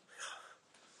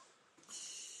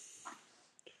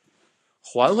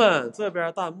环环这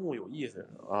边弹幕有意思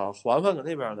啊，环环搁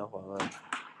那边呢，环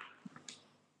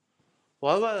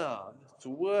环啊，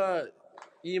主播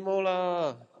emo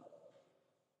了，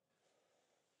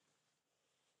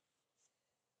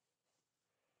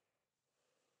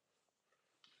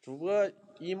主播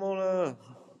emo 了。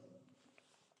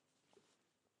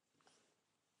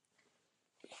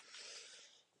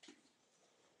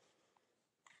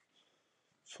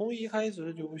从一开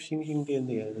始就星星点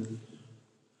点。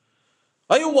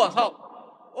哎呦我操！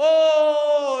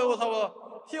哦，我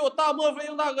操！谢我大漠飞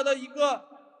鹰大哥的一个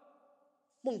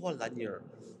梦幻蓝妮儿，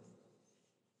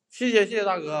谢谢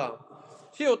大哥，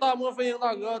谢我大漠飞鹰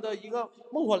大哥的一个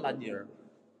梦幻蓝妮儿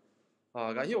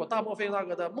啊！感谢我大漠飞鹰大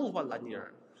哥的梦幻蓝妮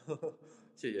儿，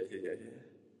谢谢。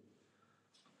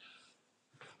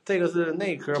这个是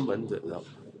内科门诊的。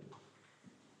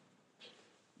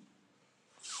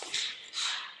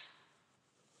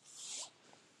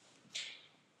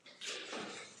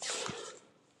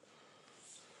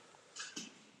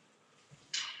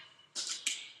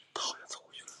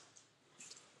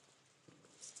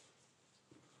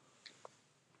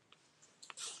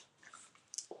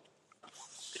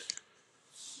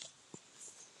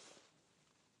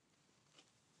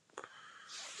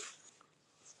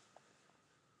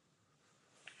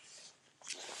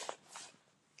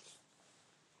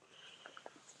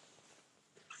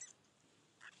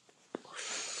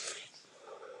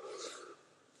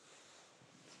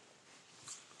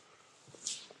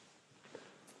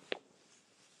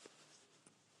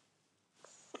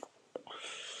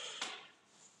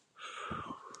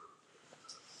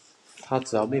他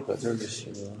只要没搁这儿就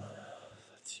行了。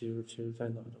其实在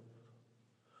哪儿？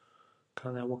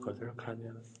刚才我搁这儿看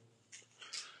见了。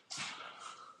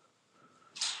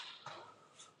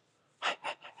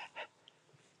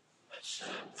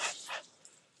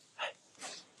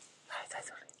在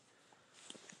这里。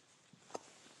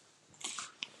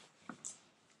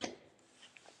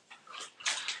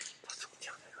他从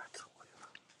墙那边走过去了。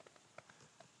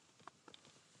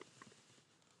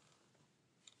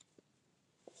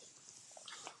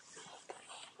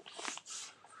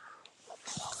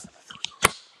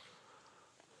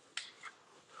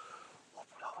我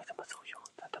不知道为什么走右，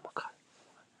咱这么看。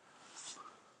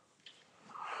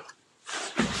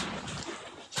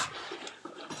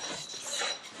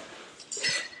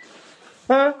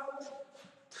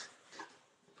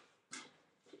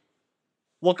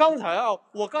我刚才啊，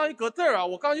我刚一搁这儿啊，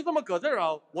我刚就这么搁这儿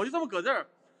啊，我就这么搁这儿。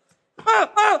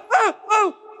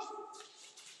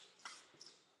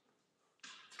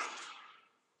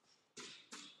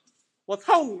我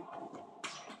操你！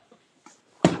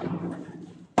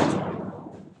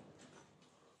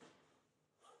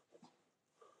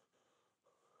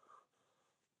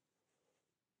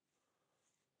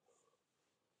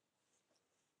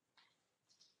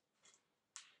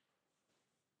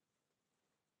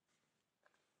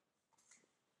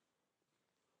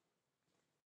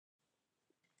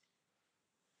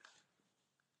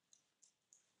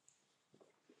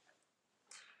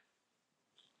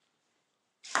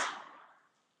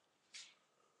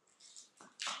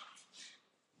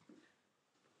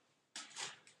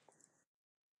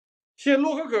谢谢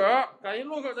洛克可，感谢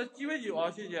洛克的鸡尾酒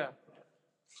啊，谢谢。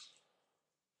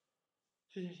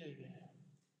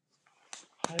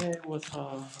哎，我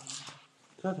操！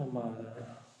这他妈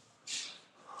的！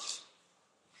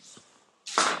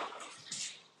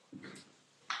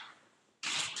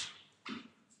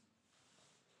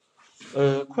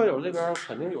快手这边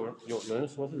肯定有人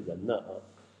说是人的啊。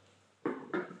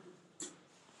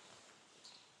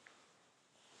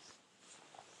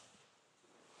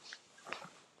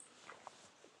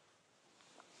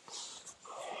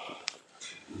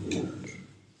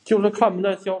就是看不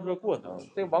到消失的过程。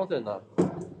这个王森呢，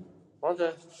王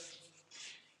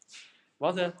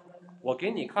森，我给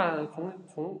你看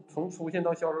从出现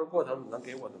到消失的过程，你能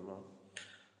给我的吗？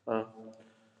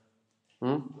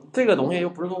这个东西又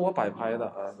不是说我摆拍的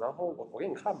啊，然后我给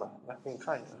你看吧，来给你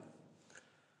看一下，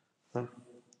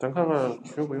咱看看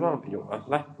群回放比有啊，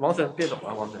来，王森别走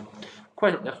啊，王森，快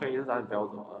手的黑子咱也不要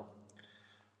走啊，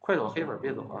快手黑粉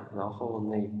别走啊，然后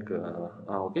那个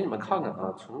我给你们看看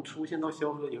啊，从出现到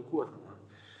消失的一个过程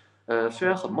啊，虽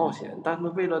然很冒险，但是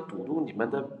为了堵住你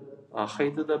们的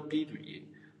黑子的逼嘴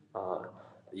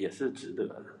也是值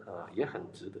得也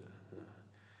很值得，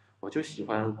我就喜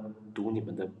欢堵你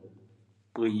们的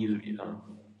播一嘴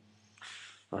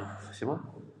行吧，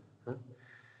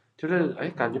就是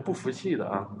感觉不服气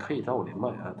的可以找我连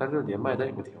麦但是连麦得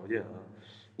有个条件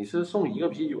你是送1个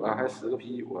啤酒还是10个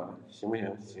啤酒行不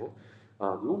行？行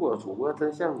如果主播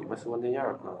真像你们说那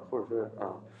样或者是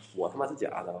我他妈是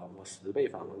假的我10倍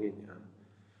返还给你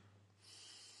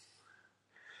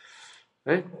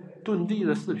遁地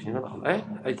的视频找了，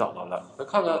找到了，咱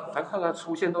看看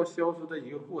出现到消失的一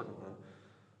个过程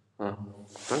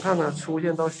咱看看出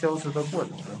现到消失的过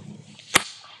程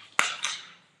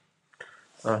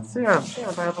这样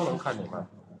大家都能看见吧？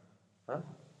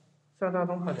这样大家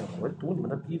都看见了，我堵你们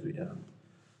的逼嘴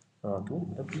堵你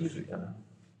们的逼嘴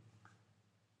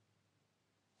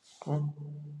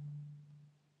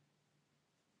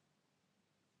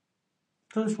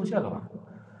这是出现了吧？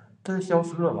这是消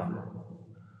失了吧？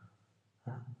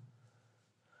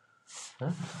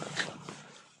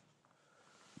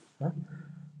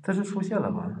这是出现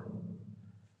了吧？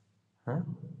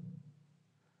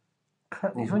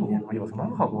看，你说你有什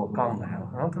么好跟我杠的呀？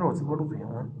这是我直播录屏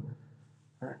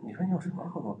你说你有什么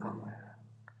好跟我杠的呀？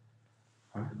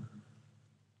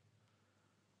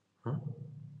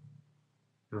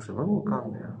有什么跟我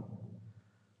杠的呀？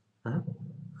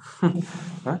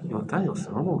咱有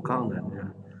什么跟我杠的呀？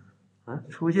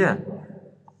出现，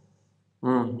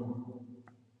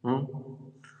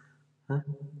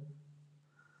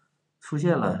出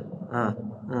现了，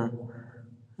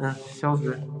消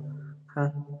失，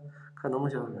看能不能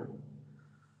消失，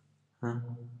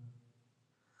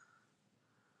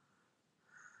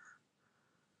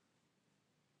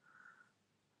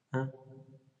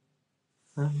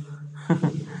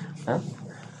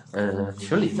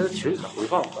群里的回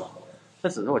放这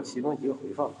只是我其中一个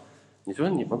回放。你说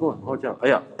你们跟我什么讲？哎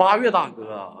呀，8月大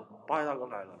哥8月大哥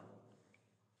来了，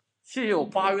谢谢我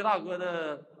8月大哥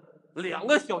的2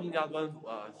个小心家专属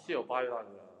谢谢我8月大哥，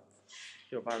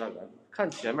谢谢我8月大哥。看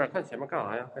前面干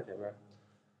啥呀？看前面，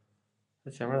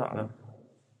这前面咋了？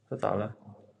这咋了？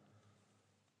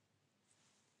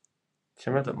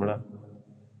前面怎么了？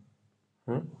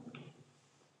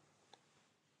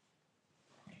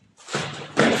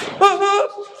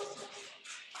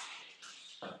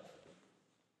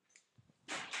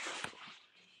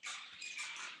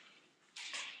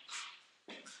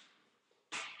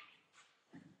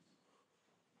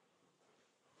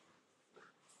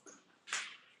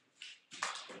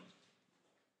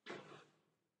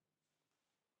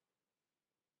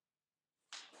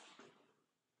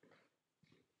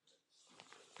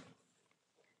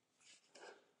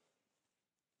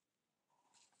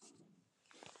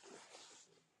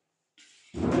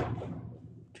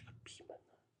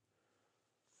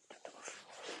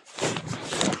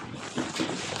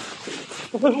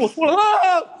我错了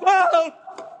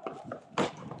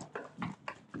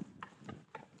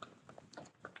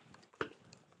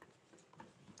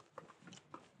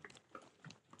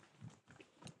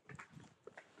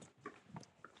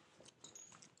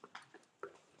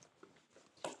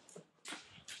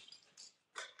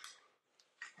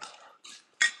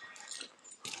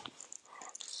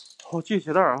我系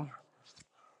鞋带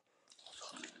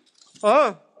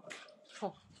操！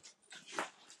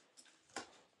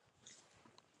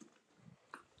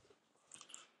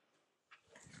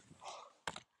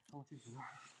我系鞋带。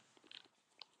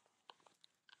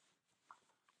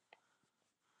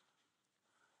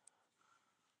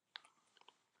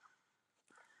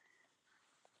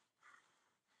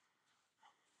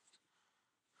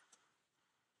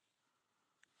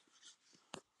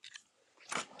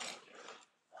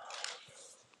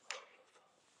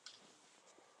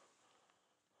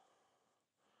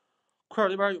快手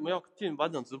这边有没有要进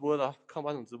完整直播的？看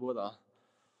完整直播的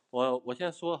我现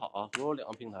在说好我有2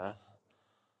个平台。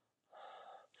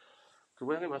主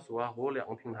播先跟你们说我有2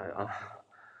个平台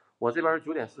我这边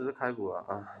9点40开播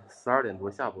12点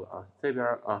多下播这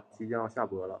边即将要下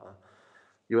播了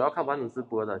有要看完整直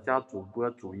播的，加主播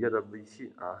主页的微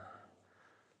信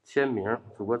签名，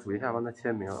主播主页下方的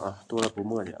签名多了不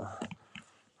墨迹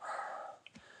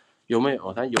有没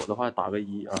有？咱有的话打个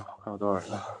1啊，看有多少人。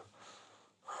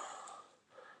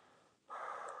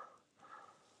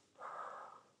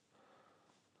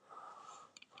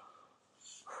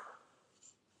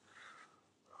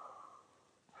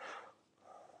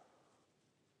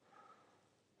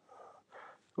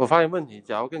我发现问题，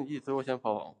假如跟你一起直播间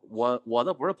跑，我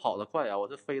这不是跑得快啊，我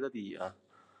是飞得低啊。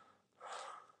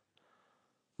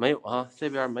没有啊，这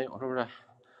边没有，是不是？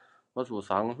我数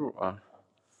3个数啊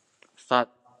，3，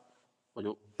我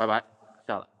就拜拜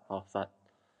下来。好，3。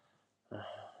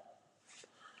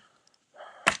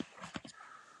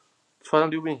穿上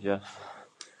溜冰鞋，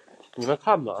你们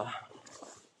看吧。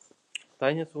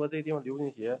咱先说这地方溜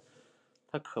冰鞋，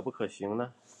它可不可行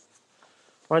呢？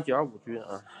反正925均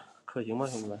啊，可行吗，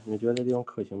兄弟们？你们觉得这地方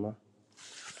可行吗？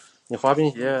你滑冰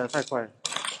鞋太快了，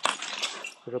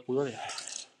这个玻璃。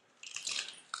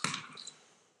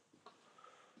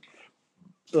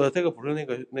这个不是那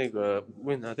个，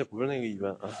为啥？这不是那个医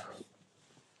院啊？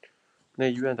那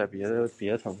医院在别的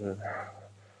城市。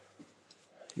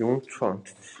勇闯。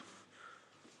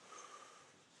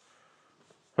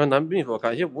男秘书，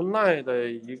感谢无奈的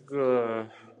一个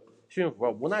驯服，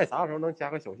无奈啥时候能加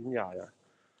个小心加呀？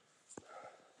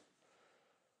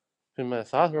兄弟们，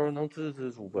啥时候能支持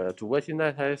主播？主播现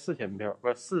在才4000票，不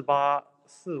是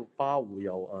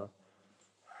4851啊。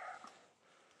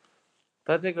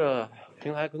但这个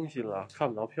平台更新了，看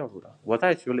不着票数了。我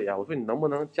在群里啊，我说你能不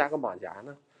能加个马甲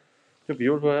呢？就比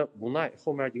如说无奈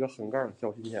后面一个横杠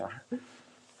小心加。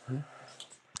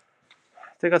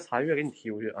这个残月给你踢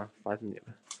过去啊，烦死你了。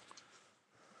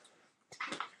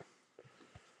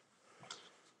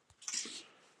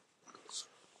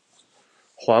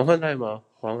环环在吗？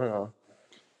环环啊，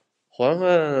环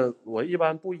环，我一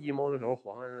般不 emo 的时候，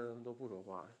环环都不说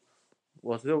话，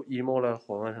我只有 emo 了，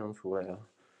环环才能出来啊。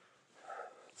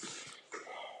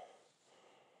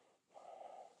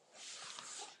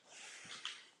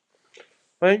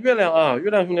欢迎月亮啊，月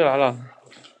亮兄弟来了。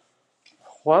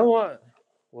环环，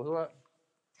我说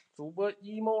主播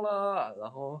emo 了，然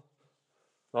后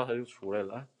他就出来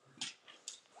了。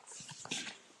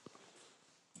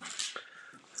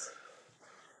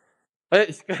哎，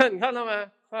你看到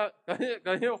没？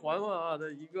感谢环环啊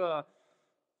的一个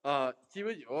鸡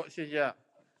尾酒，谢谢。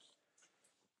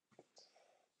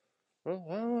环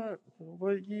环，主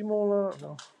播 emo 了。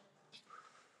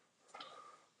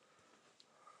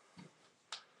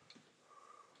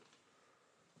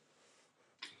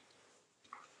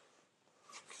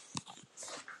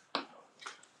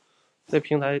这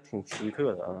平台挺奇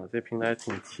特的啊，这平台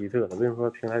挺奇特的。为什么说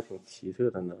平台挺奇特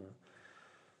的呢？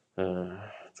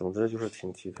总之就是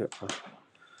挺奇特啊。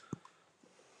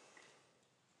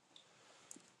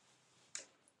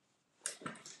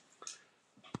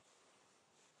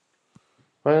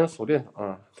欢迎手电筒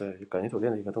啊，对，感谢手电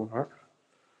的一个灯牌。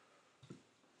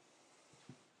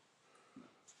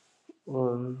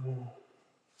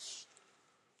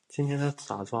今天他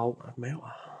咋抓我？没有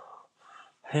啊，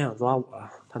还想抓我，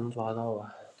他能抓到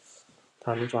啊？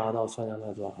他能抓到，算让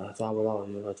他抓，抓不到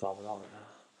就抓不到了。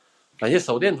感谢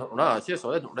手电筒呢，谢谢手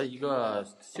电筒的一个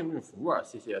幸运符啊，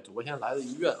谢谢主播现在来的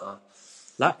医院啊。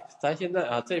来，咱现在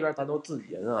啊这边咱都自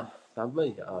己人啊，咱问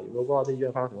一下啊，有没有不知道这医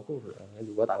院发生什么故事啊？给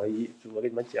主播打个1，主播给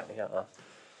你们讲一下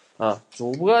啊，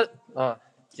主播啊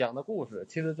讲的故事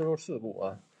其实就是事故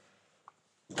啊，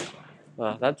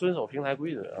咱遵守平台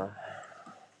规则啊。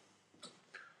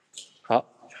好，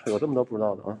有这么多不知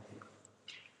道的啊。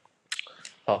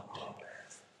好，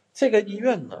这个医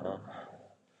院呢，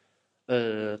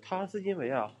它是因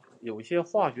为啊有一些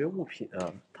化学物品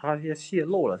啊，它一些泄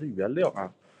漏了，是原料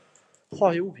啊，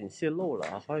化学物品泄漏了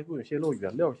啊，化学物品泄漏，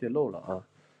原料泄漏了啊，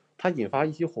它引发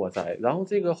一起火灾，然后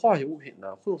这个化学物品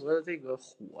呢混合这个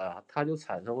火啊，它就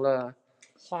产生了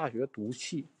化学毒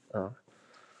气啊，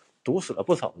毒死了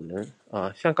不少人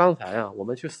啊。像刚才啊，我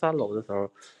们去3楼的时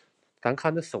候，咱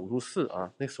看那手术室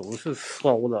啊，那手术室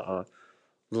烧的啊，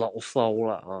老烧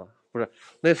了啊，不是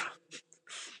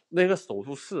那个手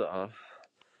术室啊，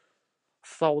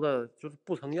烧的就是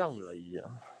不成样子了已经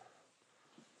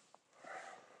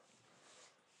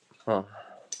啊。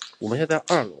我们现在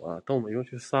2楼啊，等我们又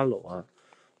去3楼啊，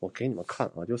我给你们看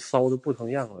啊，就烧的不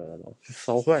成样子了，都就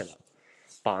烧坏了，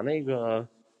把那个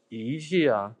仪器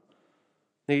啊、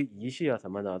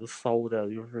什么的都烧的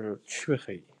就是黢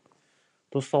黑，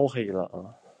都烧黑了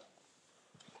啊。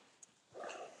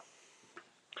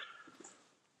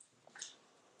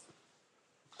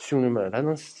兄弟们，咱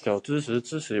能小支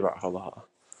持一把好不好？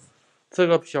这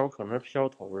个飘可能是飘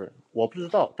头人，我不知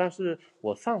道，但是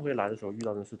我上回来的时候遇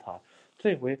到的是他，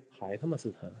这回还他妈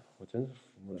是他，我真是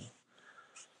服了。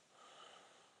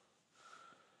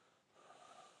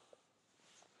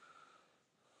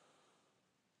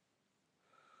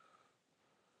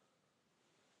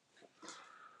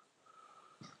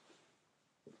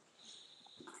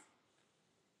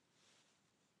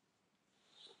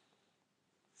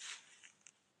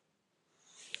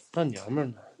那娘们儿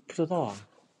呢？不知道啊，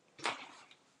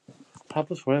他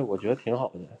不出来，我觉得挺好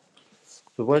的。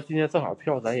只不过今天正好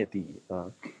票咱也低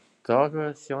啊，主要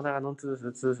是希望大家能支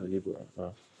持一波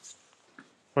啊。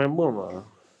欢迎默默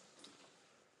啊，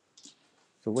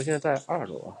主播现在在2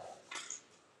楼啊。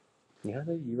你看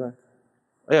这一个，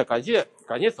哎呀，感谢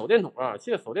手电筒啊，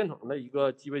谢谢手电筒的一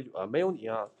个鸡尾酒啊，没有你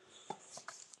啊，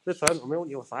这手电筒没有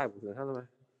你我啥也不是，看到没？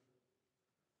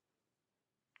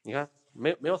你看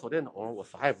没有手电筒我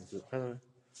啥也不是，看到没？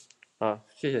啊，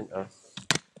谢谢你啊，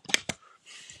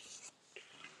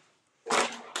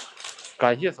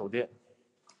感谢手电，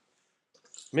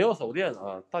没有手电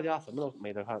啊，大家什么都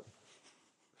没得看，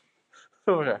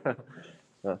是不是？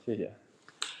啊，谢谢。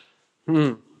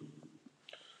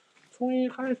从一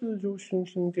开始就星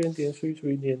星点点，岁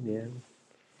岁年年。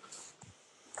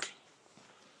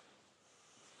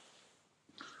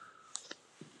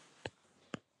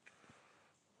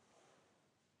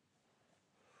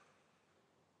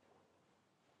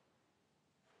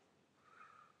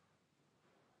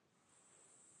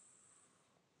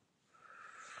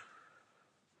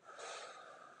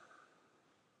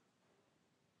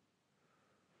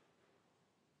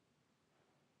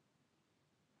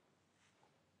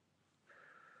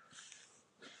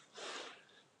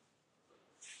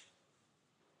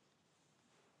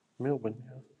没有问题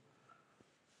啊。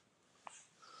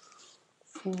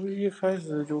从一开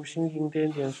始就星星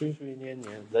点点，岁岁年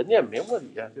年，人家也没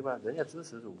问题啊，对吧？人家支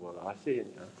持主播了啊，谢谢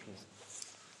你啊。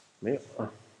没有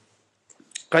啊，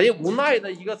感谢无奈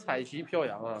的一个彩旗飘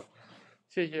扬啊，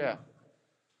谢谢。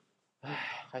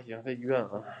哎，还行，这医院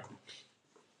啊，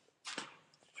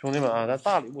兄弟们啊，咱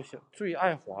大礼物最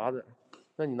爱华子，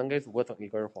那你能给主播整一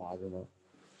根华子吗？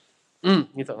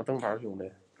你整个灯牌，兄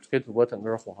弟，给主播整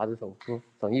根华子抽，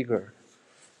整一根。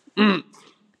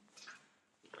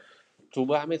主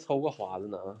播还没抽过华子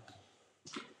呢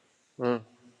啊。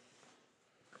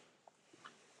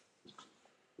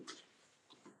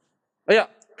哎呀，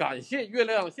感谢月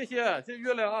亮，谢谢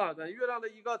月亮啊，咱月亮的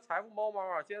一个财富猫猫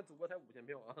啊，现在主播才5000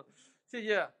票啊，谢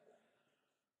谢。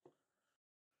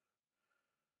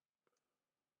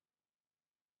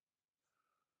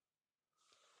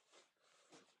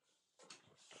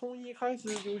从一开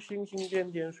始就星星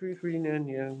点点，岁岁年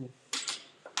年，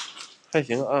还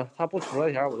行啊。他不出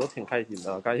来前我都挺开心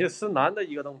的，感谢思南的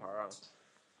一个灯牌啊。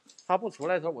他不出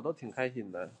来的时候我都挺开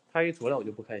心的，他一出来我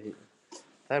就不开心，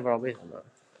咱也不知道为什么。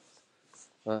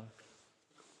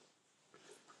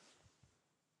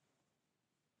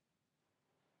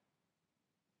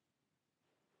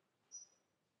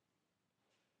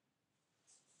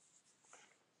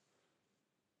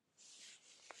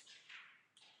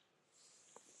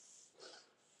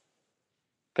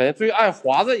感谢最爱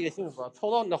华子一个幸福，抽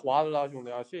到你的华子了，兄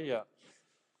弟啊，谢谢。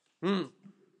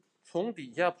从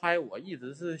底下拍我一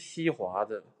直是西华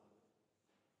子，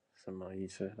什么意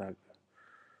思，大哥？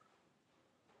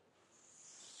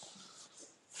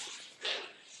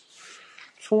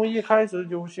从一开始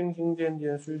就星星点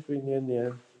点，岁岁年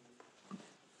年。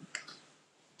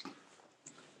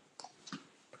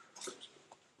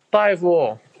大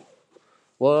夫，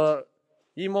我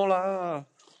emo 啦！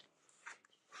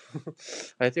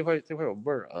哎，这块有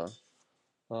味儿啊！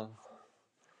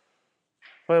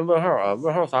欢迎问号啊！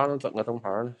问号啥能整个灯牌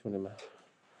呢，兄弟们？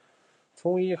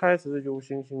从一开始就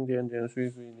星星点点，岁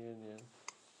岁年年。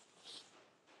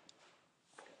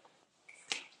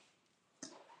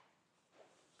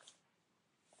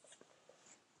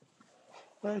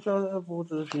爱笑的不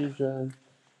知疲倦，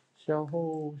向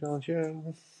后向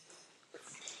前。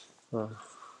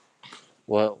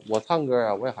我唱歌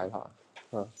啊，我也害怕。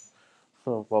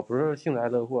我不是幸灾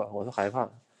乐祸，我是害怕。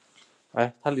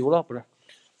哎，他流了，不是，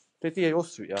这地下有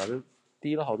水啊，这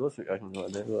滴了好多水啊，兄弟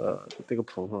们，这个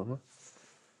棚上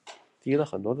滴了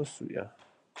很多的水啊。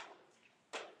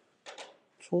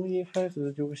从一开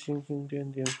始就星星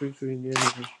点点，岁岁年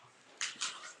年，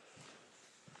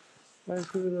爱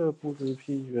吃的不知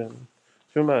疲倦。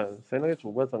兄弟们，谁能给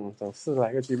主播整40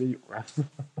来个鸡尾酒啊？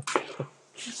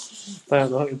大家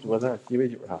都给主播整点鸡尾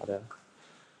酒啥的。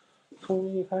从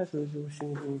一开始就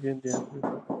星星点点，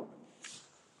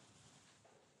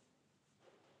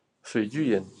水巨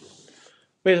阴。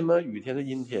为什么雨天是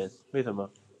阴天？为什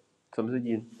么？什么是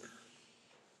阴？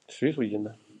水属阴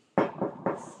呢？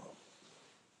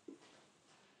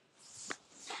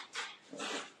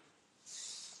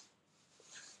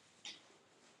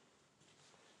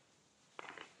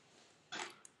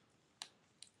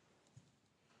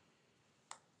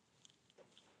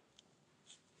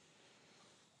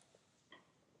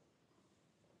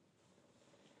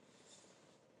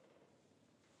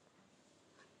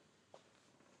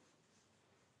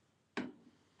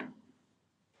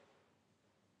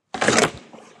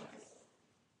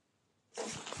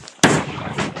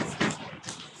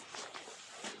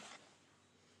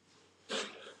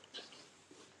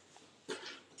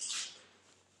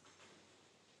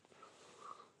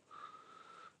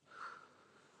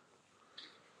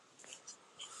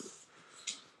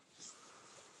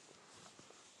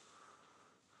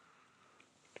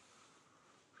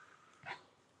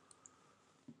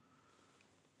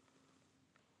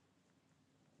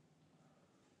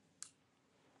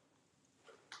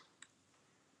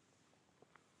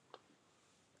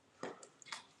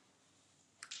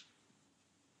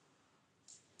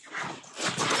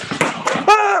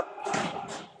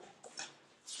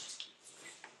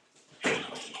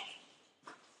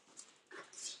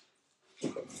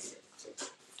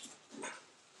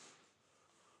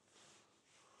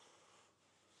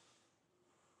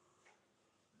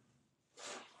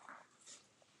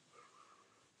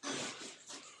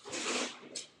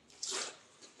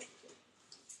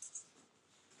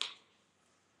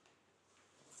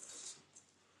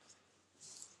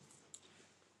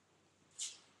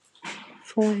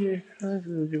从一开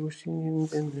始就心心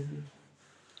点点。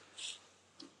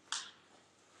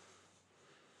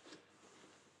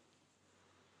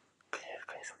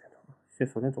感谢手电筒，谢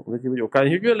谢手电筒的999，感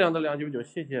谢月亮的299，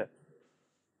谢谢。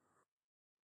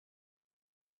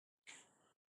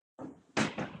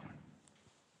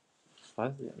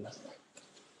烦死人了！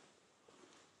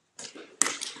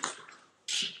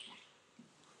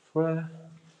出来。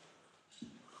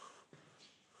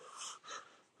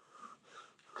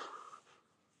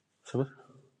什么？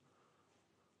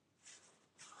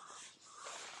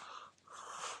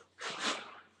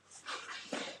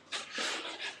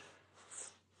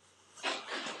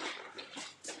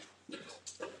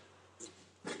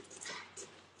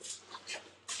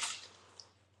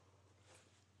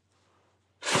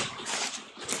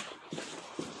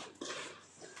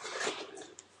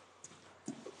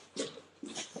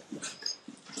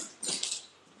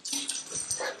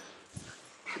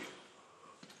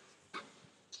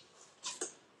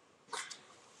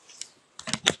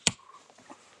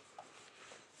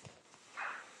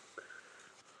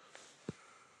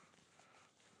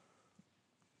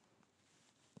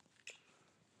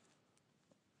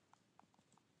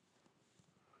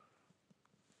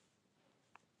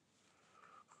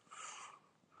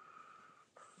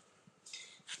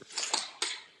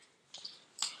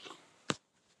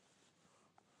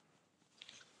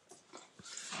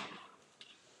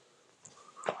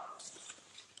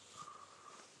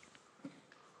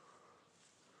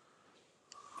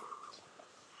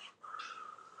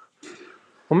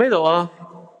我没抖啊，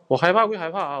我害怕归害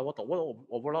怕啊，我抖不抖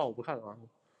我不知道，我不看啊，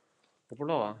我不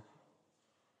知道啊。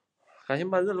感谢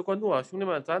慢热的关注啊，兄弟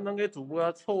们，咱能给主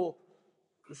播凑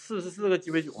44个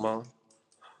鸡尾酒吗？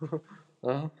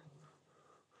啊，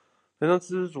咱能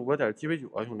支持主播点鸡尾酒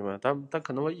啊，兄弟们，但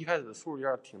可能一开始数有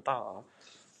点挺大啊，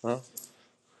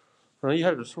可能一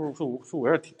开始数有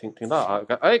点挺大啊。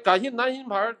感谢南新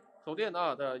牌手电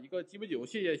啊的一个鸡尾酒，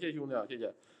谢谢兄弟啊，谢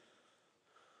谢。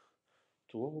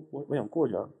主播我想过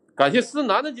去啊，感谢思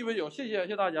南的鸡尾酒，谢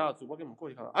谢大家，主播给我们过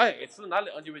去看看。哎，思南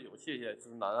2个鸡尾酒，谢谢思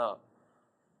南啊。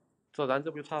咱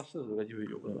这不就差40个鸡尾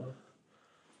酒了吗？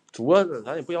主播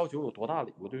咱也不要求有多大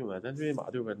礼物，对不对？咱最起码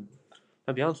对不对？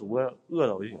咱别让主播饿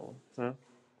着就行，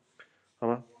好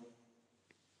吗？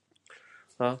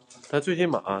啊，咱最起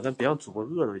码咱别让主播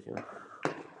饿着就行。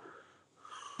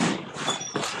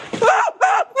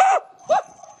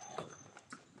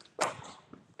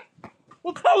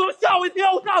我靠！我吓我一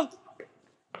跳！我操！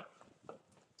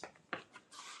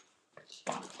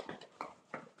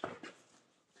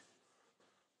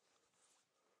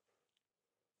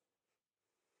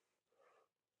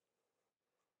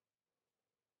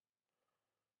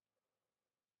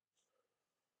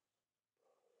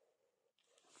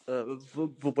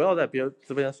不要在别人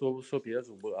直播间说别的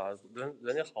主播啊，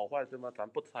人家好坏对吗？咱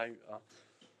不参与啊。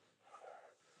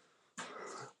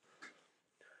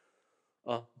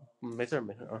没事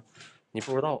啊，你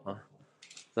不知道啊，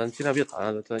咱尽量别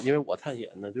谈啊，因为我探险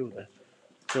呢，对不对？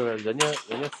就是人家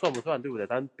算不算，对不对？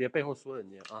咱别背后说人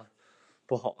家啊，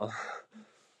不好啊，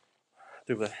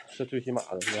对不对？是最起码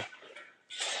的，是吧？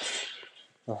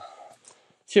啊，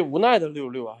谢无奈的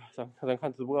66啊，咱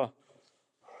看直播。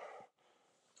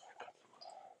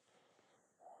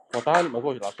我答应你们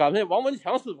过去了，感谢王文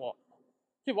强师傅，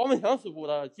谢王文强师傅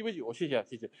的鸡尾酒，谢谢。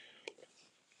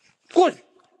过去，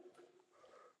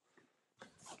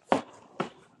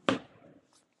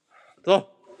走。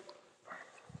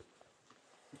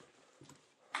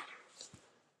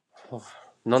哦，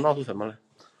你能闹出什么来？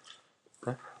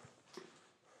啊？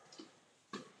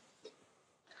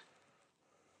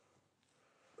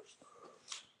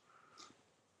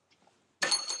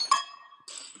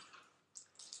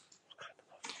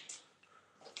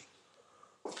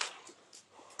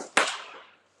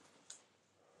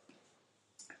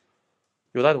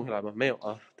有带东西来吗？没有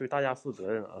啊，对大家负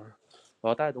责任啊。我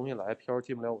要带东西来，飘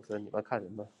进不了我身，你们看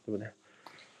人吧，对不对？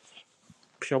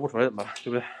飘不出来怎么办？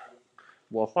对不对？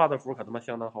我画的符可他妈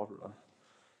相当好使啊！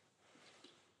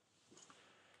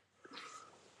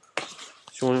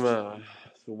兄弟们，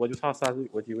主播就差39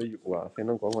个鸡尾酒啊，谁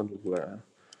能管主播呀？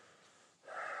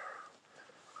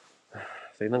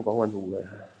谁能管主播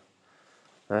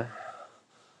呀？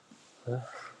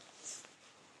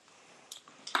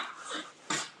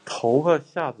头发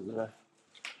吓死了！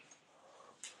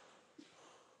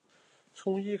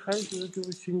从一开始就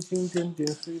心心点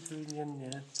点，岁岁年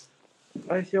年，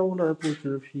爱笑了不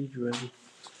知疲倦。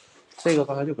这个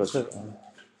刚才就搁这啊，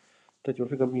这就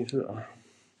是个密室啊。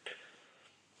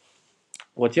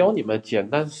我教你们简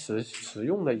单实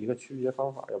用的一个区别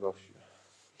方法，要不要学？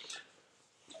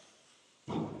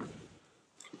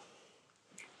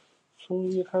从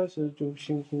一开始就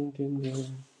星星点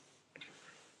点，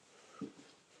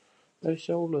爱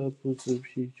笑了不知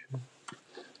疲倦。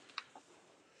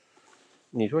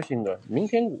你说鑫哥，明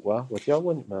天鼓啊，我教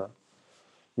过你们，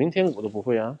明天鼓都不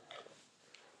会啊。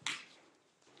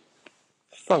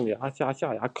上牙加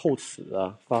下牙叩齿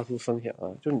啊，发出声响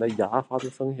啊，就你的牙发出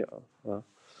声响啊，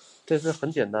这是很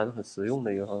简单很实用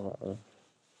的一个方法啊。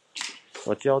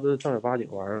我教的是正儿八经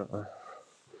玩意儿啊。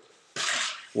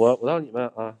我让你们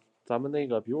啊，咱们那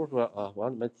个，比如说啊，我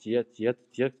让你们截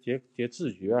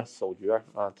字诀、手诀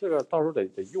啊，这个到时候得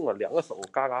用啊，两个手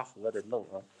嘎嘎合得弄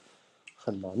啊，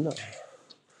很难的。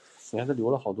你看这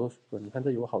流了好多水，你看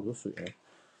这有好多水啊，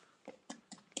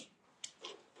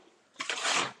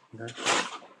你看。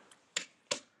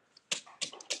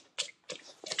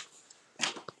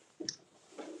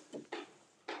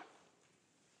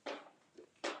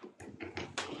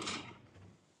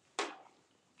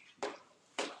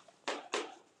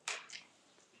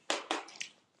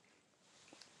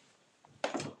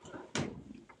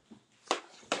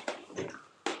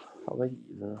找个椅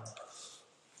子呢，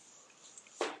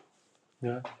你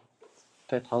看，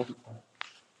在躺水上，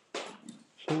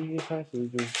从一开始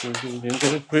就星星点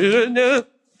点陪着你。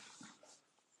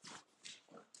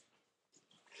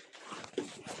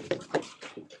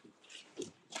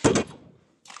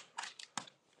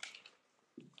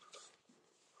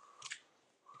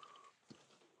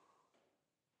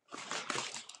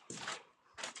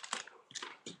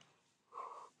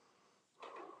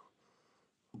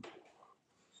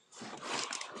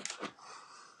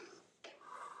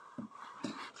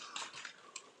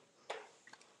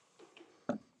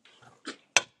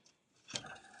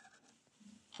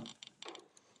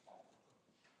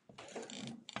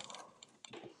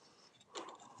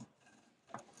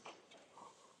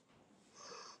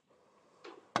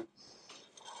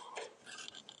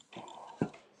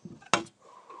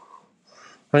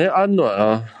感谢安暖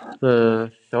啊的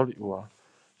小礼物啊，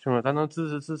兄弟，咱能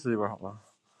支持一波好吗？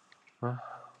啊！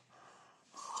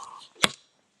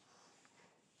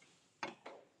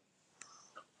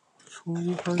从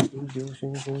一开始就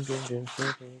星星点点陪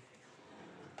着你。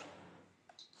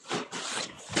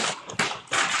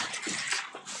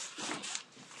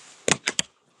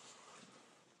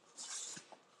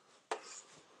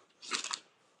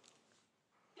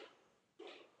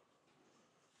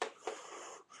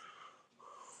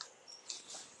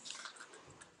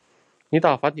你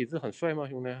打繁体字很帅吗，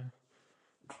兄弟？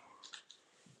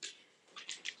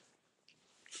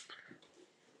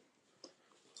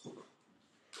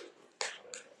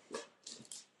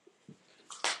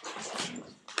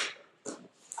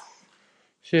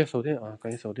谢谢手电啊，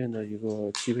感谢手电的一个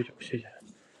鸡尾酒，谢谢。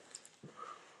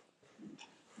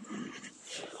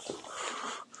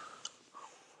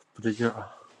不对劲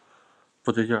啊，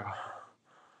不对劲啊，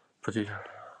不对劲！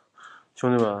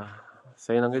兄弟们，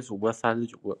谁能给主播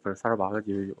39个不是38个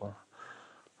鸡尾酒啊？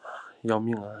要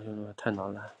命啊，兄弟们，太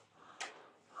难了。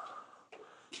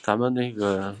咱们那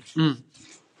个，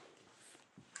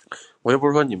我又不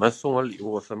是说你们送我礼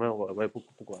物什么，我也不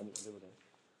管你们，对不对？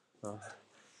啊，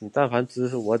你但凡支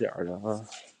持我点的啊，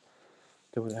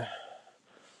对不对？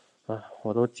啊，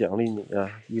我都奖励你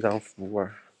啊一张福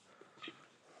啊。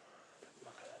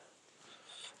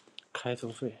开收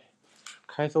费，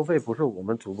开收费不是我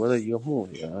们主播的一个目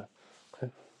的啊。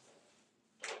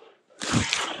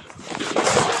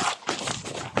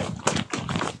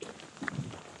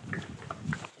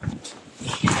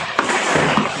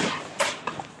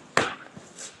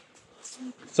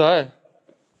谁？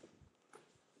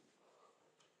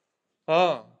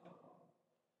啊？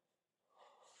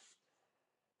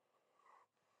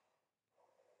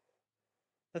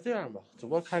那这样吧，主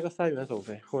播开个3元收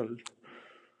费，或者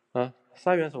啊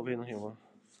3元收费能行吗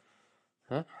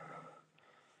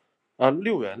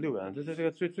？6元，这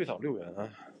个最少6元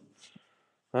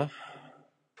啊，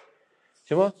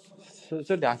行吗？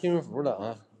这俩幸运符了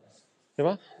啊，行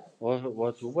吧？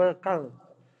我主播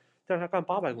这样干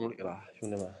800公里了，兄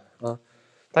弟们啊，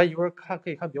咱一会儿可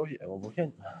以看表演，我不骗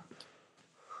你们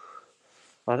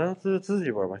啊，咱支持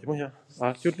一波吧，行不行？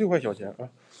啊，就6块小钱啊，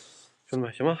兄弟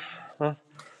们行吗？啊，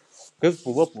给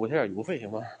主播补一下邮费行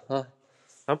吗？啊，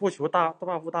咱不求大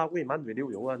富大贵满嘴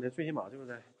流油啊，那最起码对不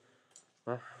对？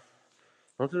啊，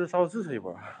能稍微支持一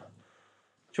波。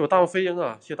就我大飞鹰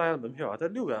啊，谢谢大家的门票啊，这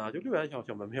6元啊，就6元小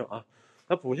门票啊，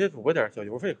咱补些主播点小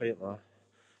邮费可以吗？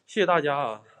谢谢大家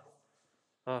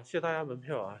啊，谢谢大家门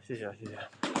票啊，谢谢啊，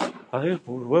这个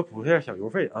补点小邮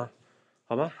费啊，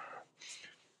好吗？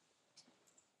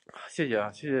谢谢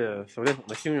啊，谢谢手电筒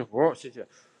的幸运符，谢谢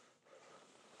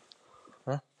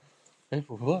啊，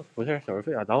补点小邮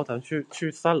费啊，然后咱去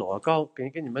3楼啊，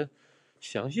给你们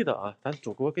详细的啊，咱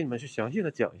主播给你们去详细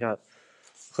的讲一下，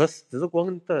和直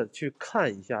观的去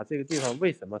看一下这个地方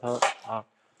为什么它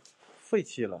废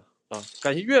弃了啊！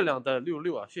感谢月亮的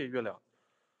66啊，谢谢月亮，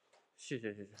谢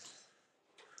谢。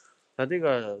咱这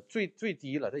个最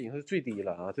低了，这已经是最低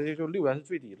了啊！这就6元是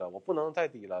最低了，我不能再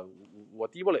低了，我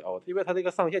低不了，因为它这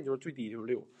个上限就是最低就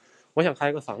是6。我想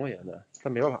开个3块钱的，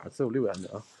但没办法，只有6元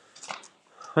的啊。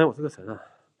哎，我是个神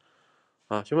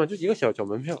啊！兄弟们，就一个小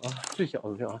门票啊，最小的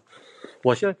门票啊！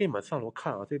我现在给你们上楼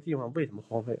看啊，这个地方为什么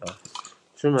荒废啊？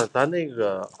兄弟们，咱那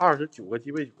个29个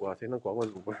鸡尾酒啊，谁能管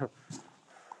主播？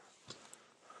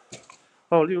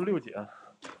帮我66姐啊！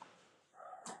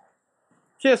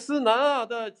谢谢思南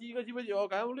的1个鸡尾酒，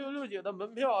感谢我们66姐的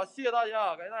门票啊！谢谢大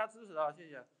家，感谢大家支持啊！谢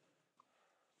谢。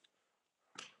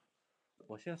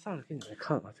我现在上来给你们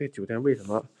看啊，这个酒店为什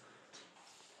么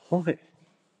荒废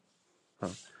啊？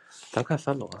咱看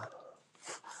3楼啊，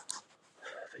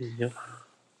这已经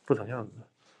不成样子了。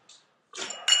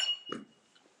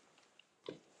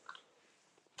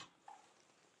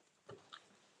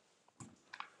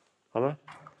好吗？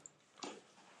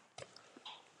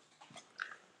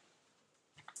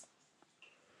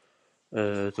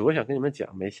主播想跟你们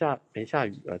讲，没下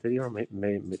雨啊，这地方这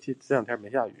2天没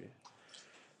下雨，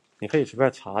你可以随便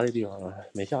查这地方啊，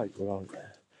没下雨，我告诉你，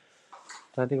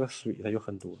但这个水它就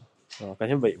很多啊。感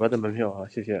谢尾巴的门票啊，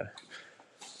谢谢。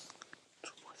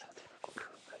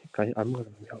感谢安莫的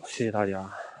门票，谢谢大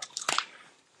家。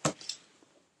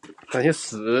感谢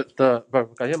死的不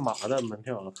感谢马的门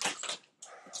票啊。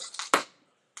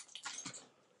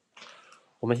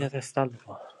我们现在在3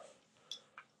楼啊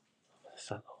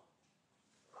，3楼。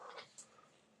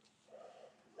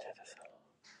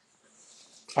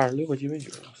26个鸡尾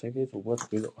酒，谁给主播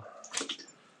推走啊？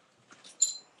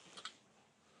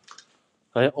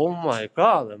感谢 Oh my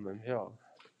God 的门票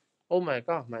 ，Oh my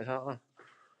God 买它啊！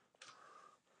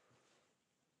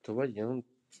主播已经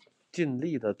尽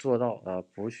力的做到啊，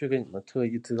不去给你们特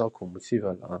意制造恐怖气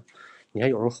氛了啊！你看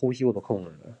有时候呼吸我都控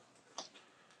制了。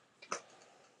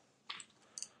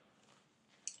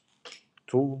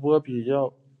主播比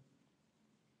较，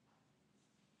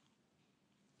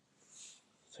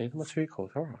谁他妈吹口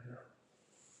哨啊？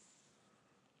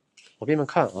我给你们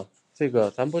看啊，这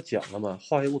个咱不讲了吗？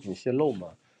化学物品泄漏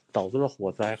嘛，导致了火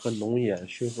灾和浓烟，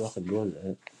熏死了很多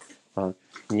人啊！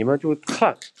你们就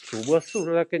看主播是不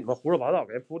是在跟你们胡说八道？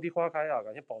感谢菩提花开啊，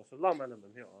感谢保持浪漫的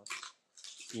门票啊！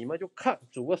你们就看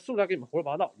主播是不是在跟你们胡说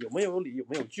八道？有没有理？有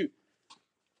没有据？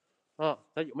啊，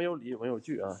咱有没有理？有没有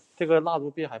据啊？这个蜡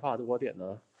烛别害怕，这我点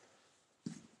的。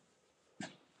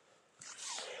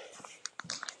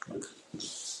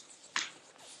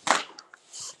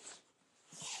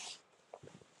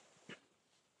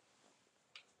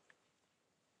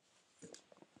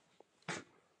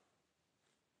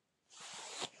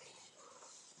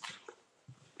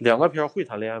2个票会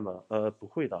谈恋爱吗？不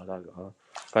会的，大哥啊！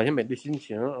感谢美丽心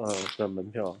情的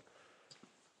门票，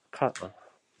看啊，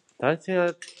咱现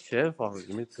在前方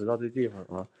你们知道这地方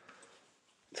啊，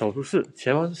手术室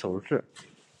前方是手术室。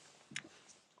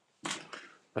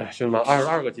哎，兄弟们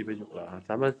，22个鸡尾酒了啊，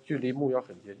咱们距离目标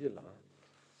很接近了啊。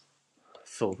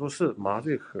手术室麻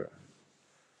醉科，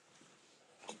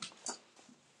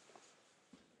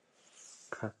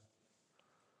看，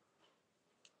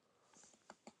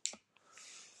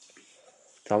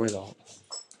着没着？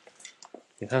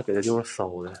你看给这地方烧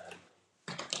的，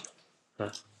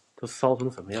啊，都烧成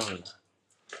什么样了？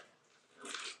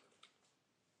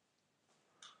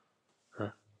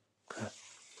啊，看，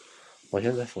我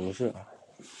现在手术室啊，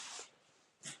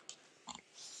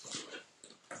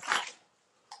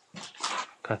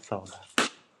看烧的，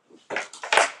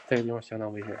这个地方相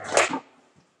当危险，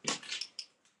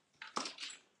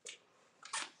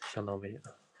相当危险。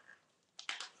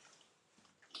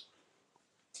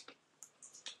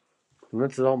你们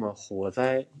知道吗？火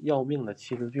灾要命的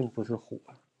其实并不是火。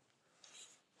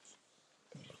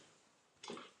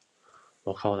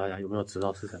我考考大家有没有知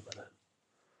道是什么的？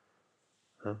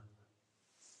嗯，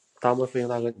大漠飞行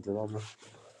大哥，你知道吗？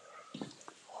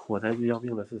火灾最要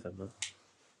命的是什么？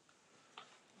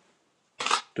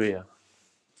对呀，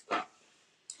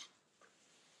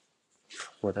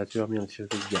火灾最要命的其实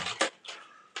是烟。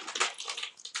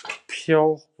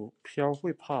飘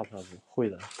会怕它不会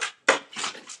的，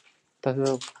但是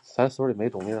咱手里没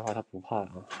东西的话，它不怕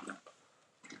啊。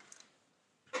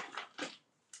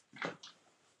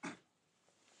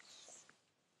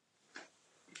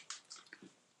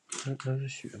那是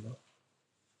血吗？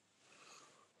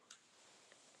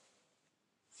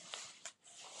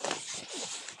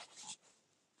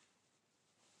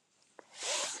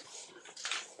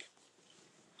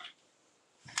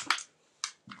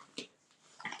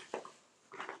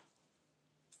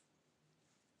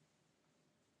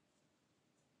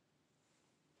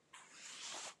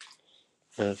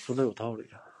说的有道理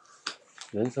啊，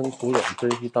人生苦短，珍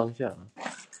惜当下啊。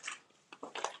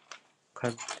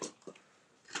看，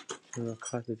现在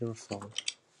开始正烧了，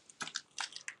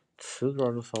瓷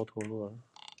砖都烧脱落了，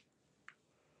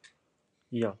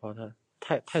一氧化碳，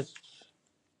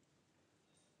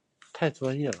太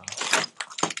专业了。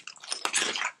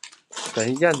感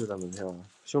谢燕子的门票啊，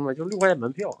兄弟们就6块钱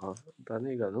门票啊，咱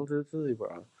那个能支持一波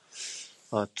啊。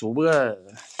啊，主播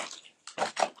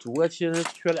其实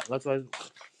缺2个专属。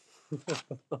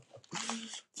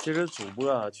其实主播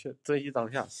啊，缺珍惜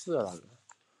当下是啊，大哥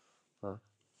啊。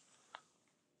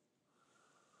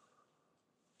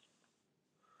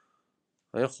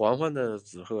哎，嬛嬛的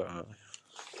纸鹤啊，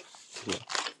是。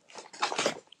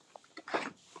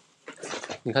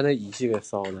你看那仪器给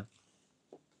烧的，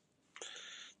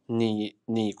你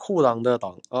裤裆的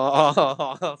裆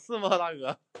啊，是吗，大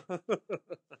哥？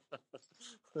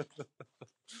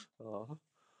啊，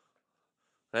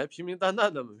哎，平平淡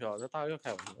淡的门票，这大哥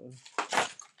开玩笑。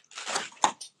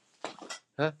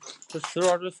哎，这瓷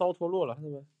砖就烧脱落了，看到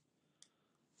没？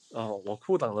啊，我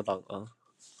裤裆的裆啊。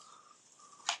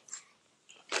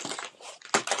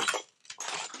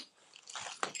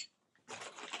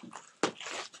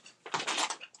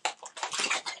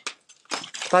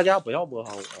大家不要模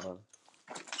仿我啊！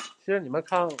其实你们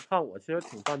看我，其实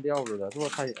挺半吊子的，这么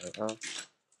看人啊。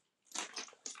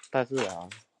但是啊，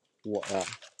我呀，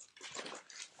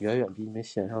远远比你们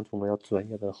想象中的要专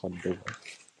业的很多。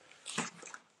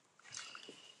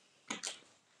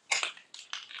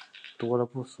多了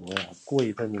不说呀，过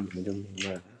一阵子你们就明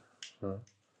白了。嗯。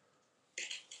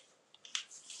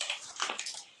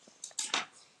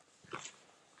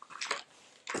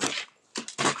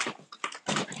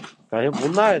感谢无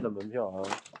奈的门票啊！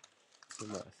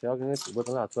真的，谁要跟那主播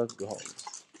整俩专属好了？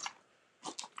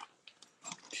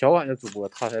调侃一下主播，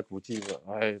他才不寂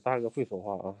寞。哎，大哥会说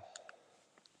话啊，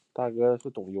大哥是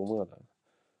懂幽默的。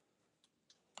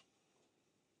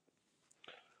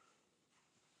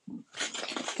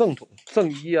正统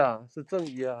正一啊，是正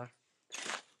一啊。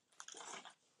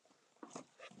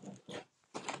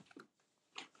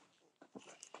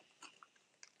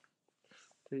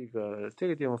这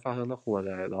个地方发生的火灾，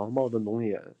然后冒着浓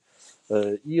烟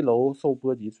，1楼受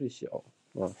波及最小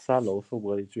啊，3楼受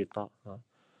波及最大啊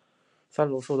，3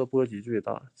楼受的波及最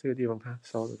大。这个地方看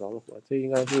烧着着了火，这应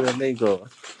该是那个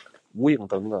无影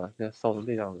灯啊，现在烧成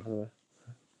这样子，看到没？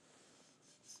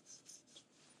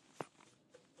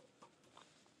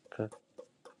看，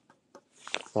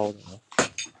烧的啊，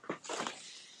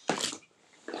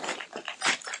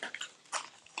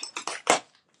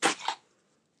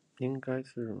应该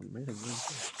是没什么问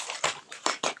题。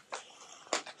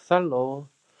3楼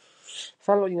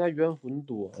应该冤魂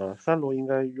多啊，3楼应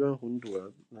该冤魂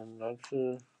多，那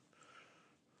是。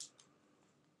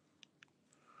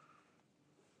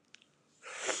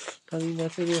但是应该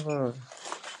这地方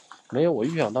没有我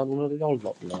预想当中的要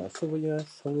冷了，是不是应该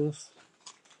曾经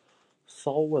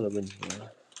烧过的问题呢？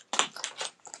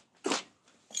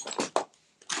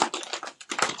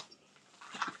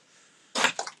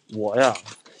我呀，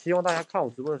希望大家看我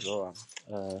直播的时候啊，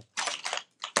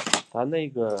咱那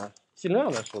个尽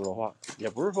量的说说话，也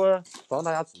不是说不让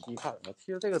大家仔细看啊。其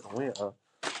实这个东西啊，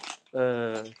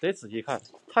得仔细看，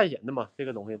探险的嘛，这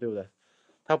个东西对不对？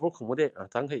它不是恐怖电影，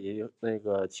咱可以那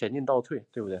个前进倒退，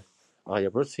对不对？啊，也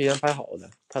不是提前拍好的，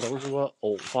它都是说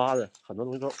偶发的，很多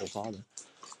东西都是偶发的。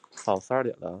好，12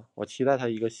点了，我期待它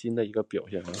一个新的一个表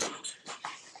现啊！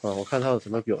啊，我看它有什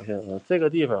么表现啊？这个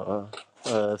地方啊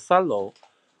，3楼，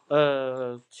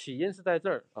起因是在这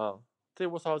儿啊，这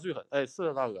屋烧的最狠。哎，是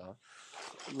的，大哥啊，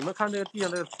你们看这个地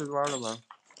上这个瓷砖了吗？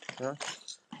啊，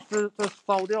这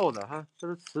烧掉的哈，这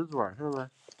是瓷砖，看到没？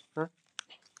啊，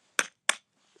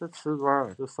这瓷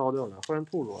砖这烧掉了，忽然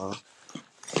吐出啊，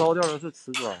烧掉的是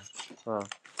瓷砖啊，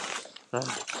哎。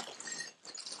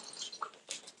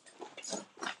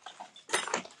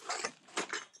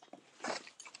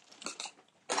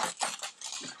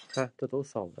看，这都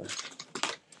烧的。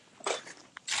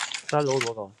3楼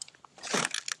多高？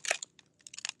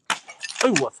哎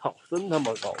呦我操，真他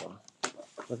妈高啊！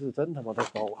那是真他妈的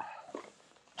高啊！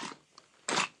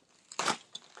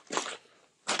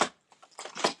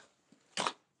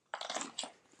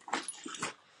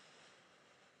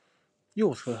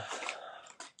右侧。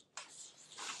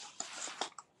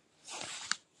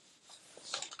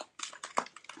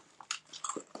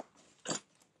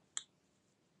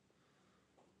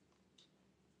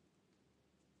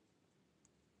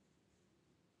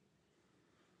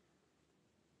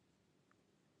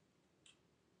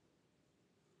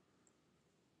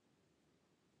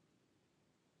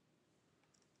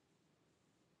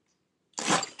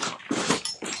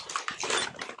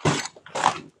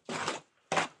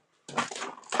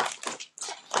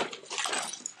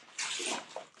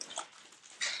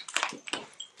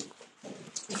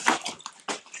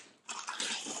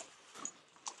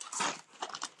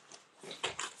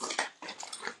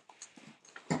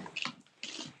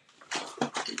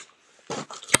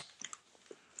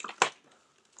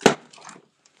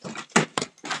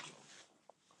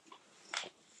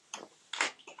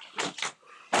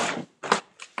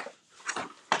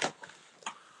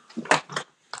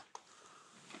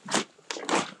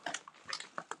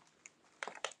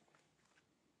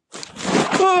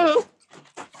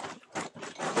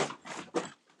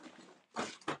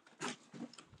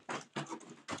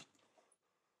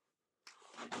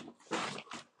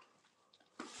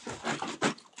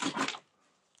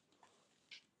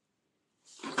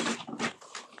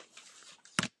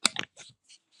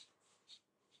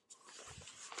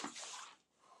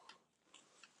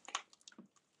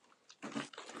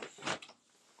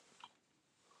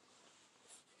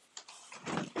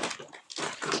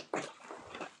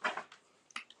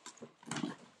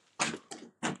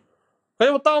哎，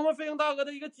我当我飞行大哥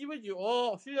的一个鸡尾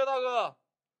酒，谢谢大哥。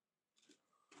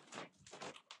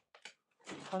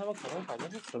他他妈可能感觉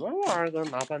是什么玩意儿，搁那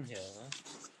拿半天啊！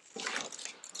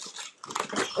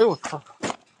哎呦我操！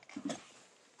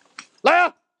来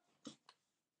呀！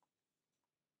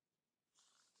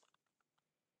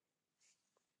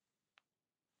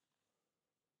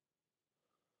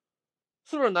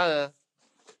是不是男人？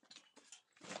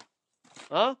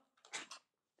啊？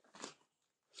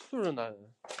是不是男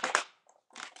人？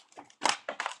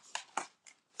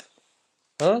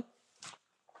啊？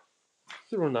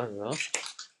是不是男人啊？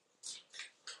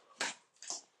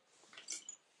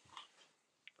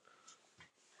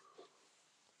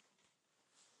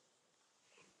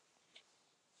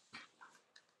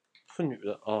是女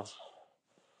的啊！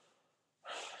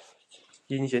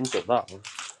阴险酒大啊！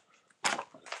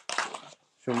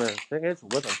兄弟，谁给主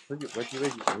播整19个鸡尾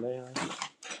酒了呀？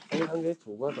谁能给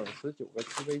主播整19个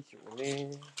鸡尾酒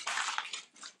呢？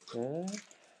嗯，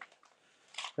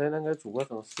谁能给主播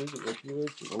整19个鸡尾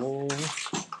酒呢？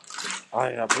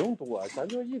哎呀，不用多，咱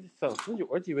就整19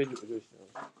个鸡尾酒就行，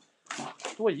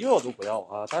多一个我都不要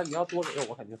啊！但是你要多给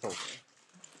我肯定收回。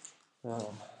啊，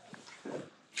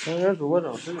能给主播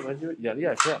整19个鸡尾也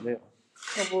脸色也没有，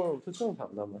那不是正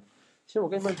常的吗？其实我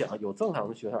跟你们讲，有正常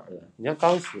的血色的，你像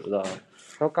刚死的，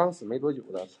然后刚死没多久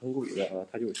的成鬼的啊，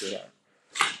他就有血色。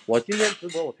我今天直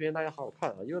播，我推荐大家好好看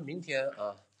啊，因为明天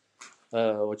啊，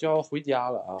我就要回家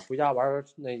了啊，回家玩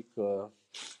那个，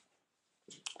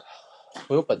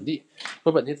我有本地，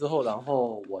回本地之后，然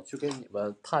后我去跟你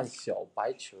们探小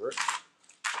白裙儿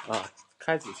啊，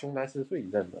开始凶男4岁一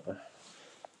阵子，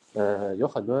有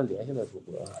很多人联系了主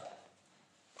播。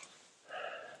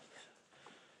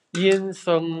因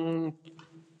生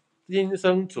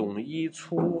总医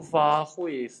出发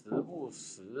会时不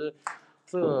时，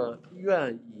这个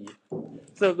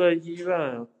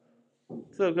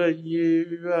医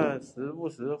院时不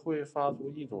时会发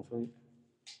出一种声音。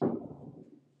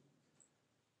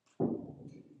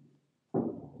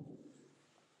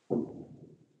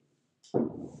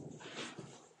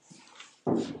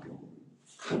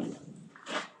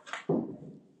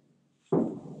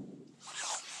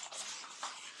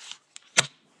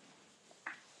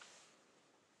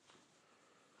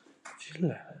进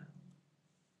来了。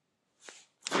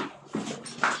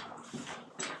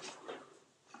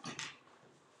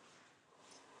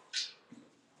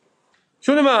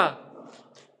兄弟们，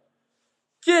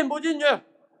进不进去？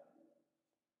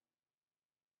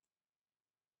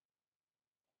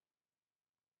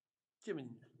进不进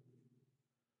去？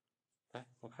来，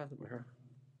我看怎么回事。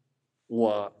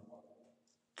我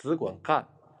只管干，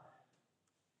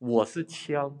我是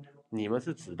枪，你们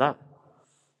是子弹。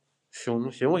行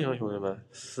不行，兄弟们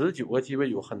？19个鸡尾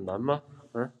酒很难吗？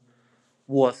嗯，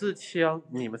我是枪，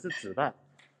你们是子弹，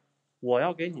我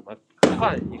要给你们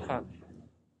看一看。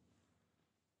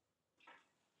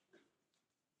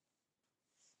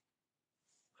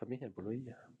很明显不乐意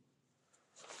啊！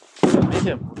很明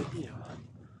显不乐意啊！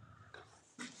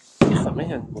你很明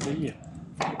显不乐意啊！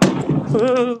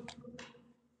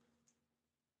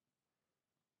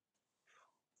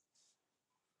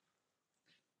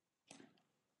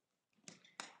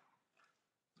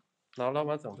哪老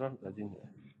板整这了今天？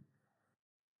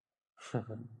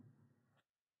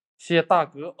谢谢大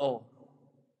哥哦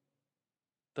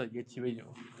的一个鸡尾酒。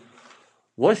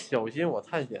我小心我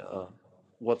探险啊！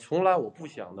我从来我不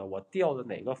想的，我吊着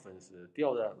哪个粉丝，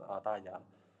吊着啊大家，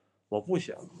我不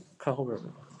想看后边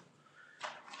吧。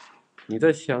你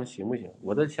这枪行不行？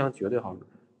我这枪绝对好使。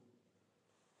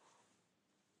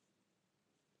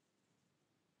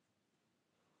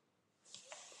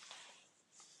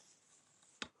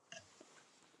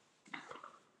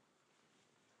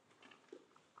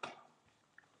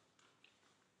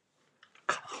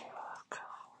看好了，看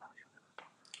好了，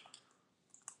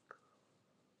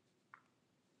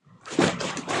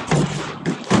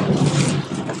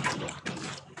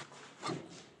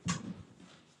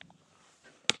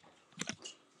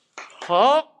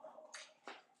好，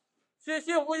谢谢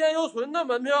幸福烟油醇的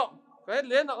门票，感谢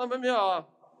连长的门票啊！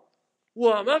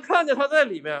我们看见他在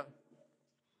里面，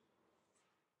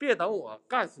别等我，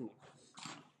干死你！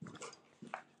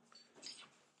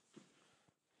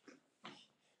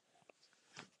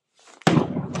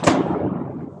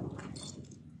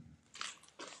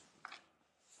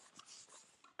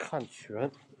全，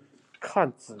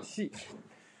看仔细，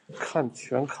看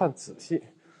全看仔细。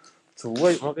主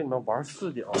播有没有跟你们玩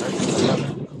视角还是什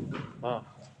么的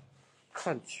啊？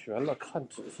看全了，看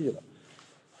仔细了。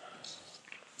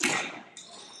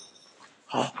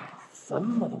好，什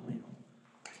么都没有，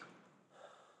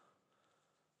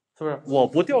是不是？我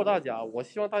不吊大家，我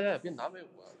希望大家也别难为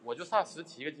我，我就差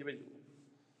17个鸡尾酒。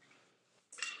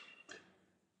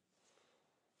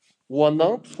我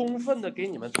能充分的给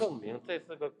你们证明这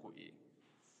是个鬼，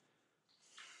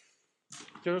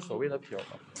就是所谓的飘，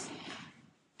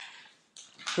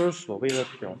就是所谓的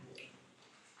飘。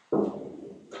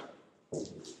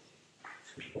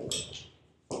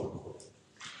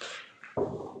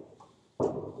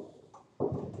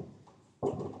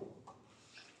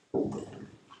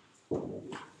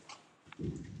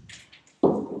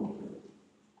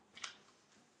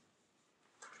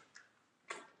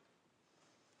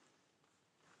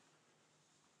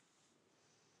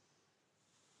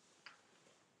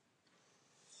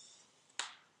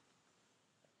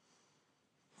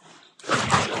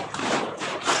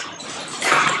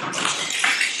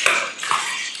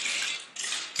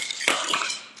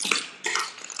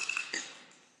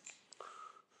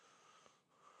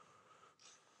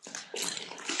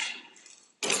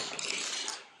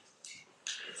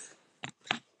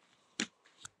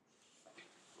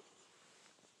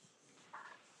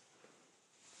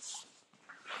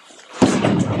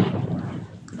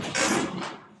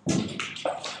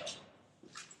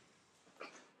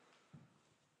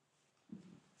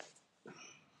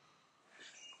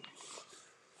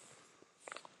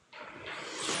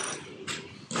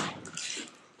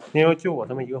因为就我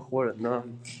这么一个活人呢，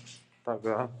大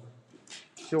哥，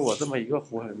就我这么一个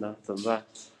活人呢，怎么办？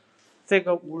这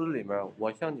个屋子里面，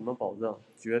我向你们保证，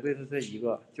绝对是这一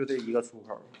个，就这一个出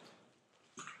口。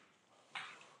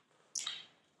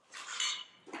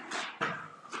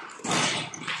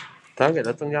咱给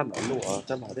他增加难度啊！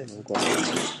咱把这门关了，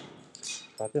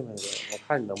把这门关，我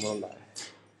看你能不能来。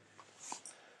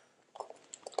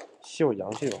吸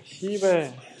阳气吧，吸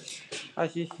呗，爱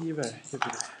吸吸呗，对不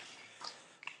对？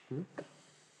嗯，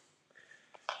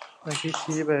爱吸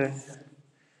吸呗。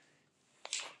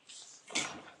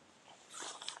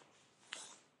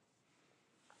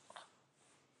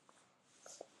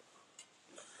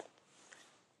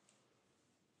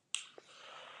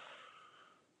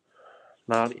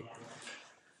哪里？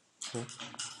嗯，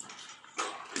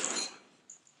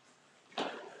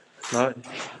哪里？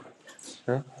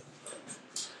嗯，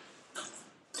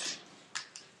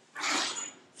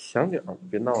墙角，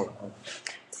别闹了啊！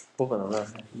不可能的，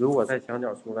如果在墙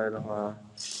角出来的话，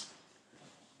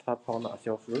他跑哪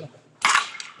消失了？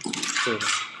对，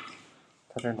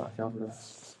他在哪消失了？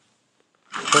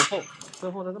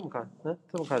身后他这么看，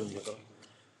这么看你个。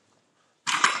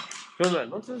兄弟们，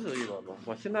能支持一波吗？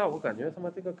我现在我感觉他妈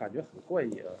这个感觉很怪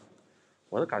异啊，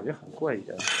我的感觉很怪异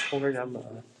啊，后边肩膀。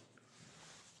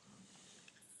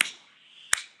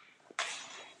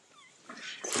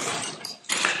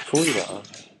出去吧啊！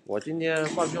我今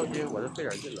天万票心，我是费点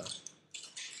劲了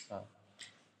啊！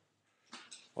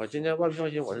我今天万票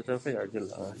心，我是真费点劲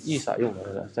了啊！一闪用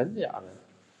的，真假的？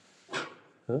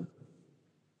嗯，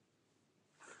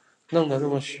弄得这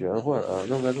么玄幻啊，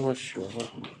弄得这么玄幻。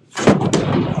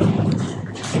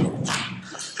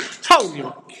操你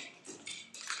妈！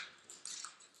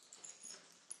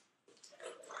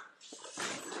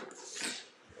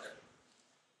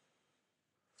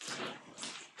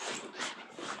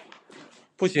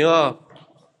不行啊！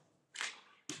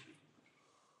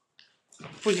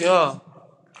不行啊！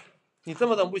你这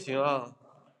么整不行啊！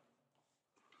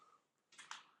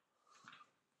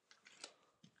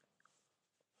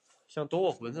想夺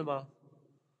我魂是吗？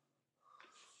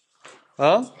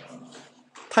啊！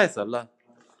太神了！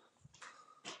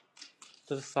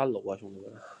这是3楼啊，兄弟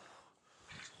们！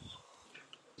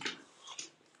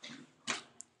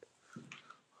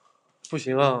不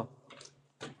行啊！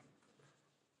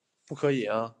不可以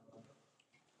啊！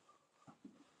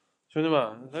兄弟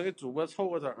们，咱给主播凑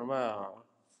个整呗啊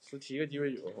！17个鸡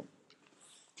尾酒。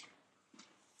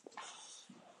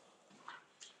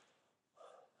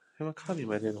你们看明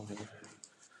白这东西吗？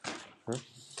嗯，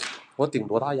我顶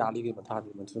多大压力给你们看，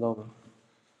你们知道吗？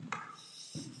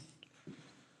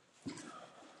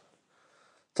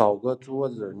找个桌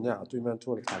子，人家对面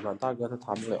坐着谈谈。大哥他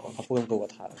谈不了，他不能跟我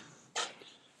谈，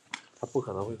他不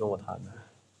可能会跟我谈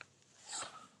的。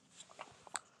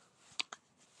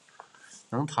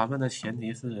能谈判的前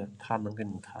提是他能跟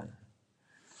你谈。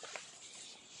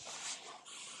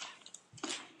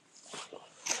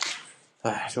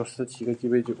哎，就17个鸡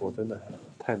尾酒，真的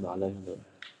太难了，兄弟们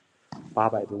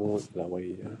，800多公里了，我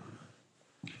已经。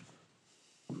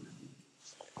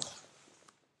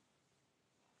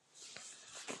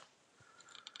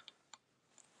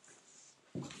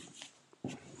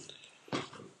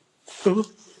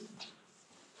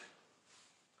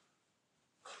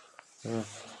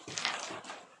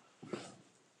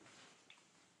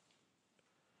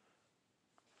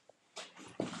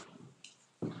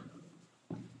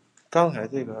刚才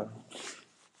这个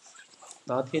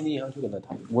拿天地银行去跟他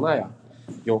谈，无奈啊，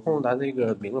有空咱这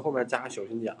个名字后面加个小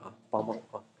心点啊，帮忙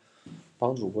啊，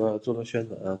帮主播做宣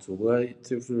传啊。主播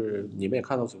就是你们也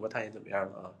看到主播探险怎么样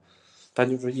了啊，但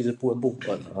就是一直不温不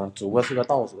火的啊。主播是个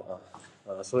道士啊，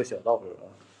是个小道士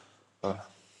啊，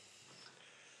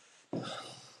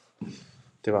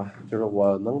对吧？就是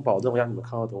我能保证让你们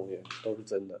看到东西都是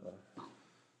真的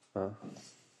啊，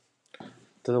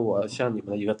这是我向你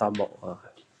们的一个担保啊。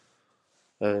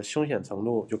凶险程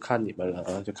度就看你们了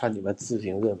啊，就看你们自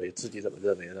行认为自己怎么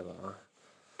认为的了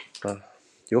啊，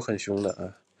有很凶的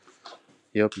啊，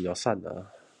也有比较善的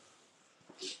啊，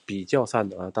比较善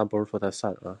的啊，但不是说他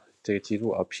善啊，这个记住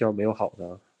啊，飘没有好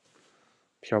的啊，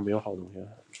飘没有好东西啊。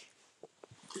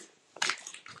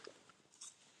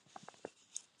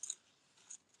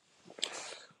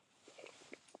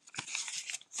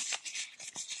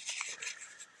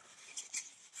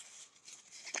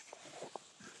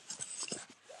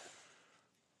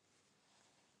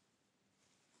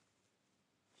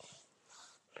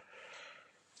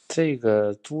这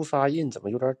个朱砂印怎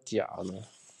么有点假呢？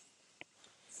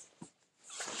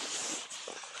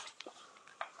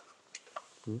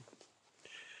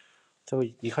这个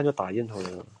一看就打印出来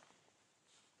了。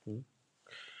你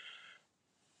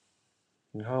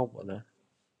看看我呢？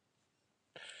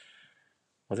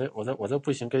我这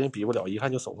不行，跟人比不了，一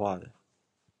看就手画的。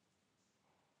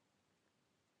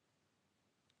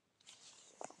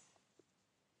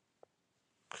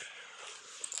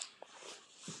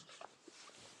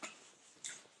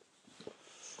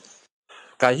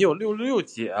感谢我66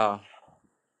姐啊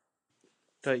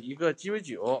的一个鸡尾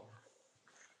酒。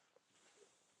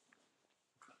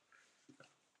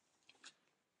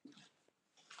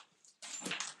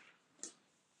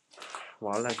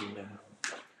完了，今天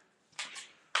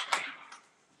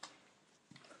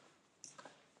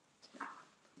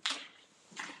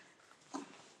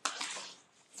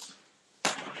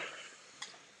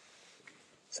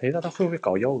谁知道他会不会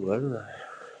搞幺蛾子呢？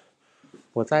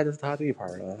我栽的是他对牌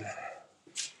了。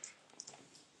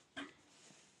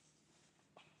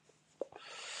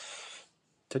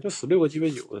这就16个鸡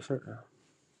尾酒的事儿啊。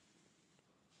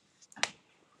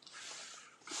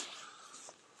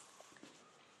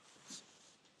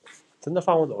真的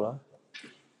放我走了？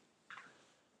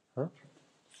啊？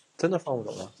真的放我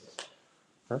走了？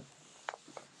啊？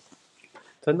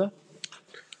真的？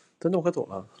真的我可走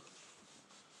了？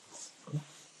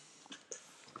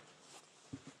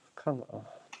看看啊，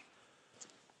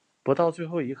不到最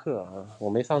后一刻啊，我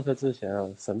没上车之前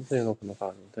啊，什么事情都可能发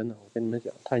生。真的，我跟你们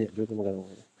讲，探险就这么个东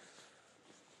西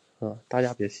啊，大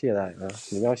家别懈怠啊！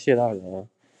你们要懈怠了啊，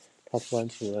他突然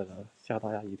出来了，吓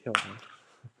大家一跳啊！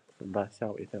怎么办？吓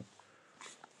我一跳。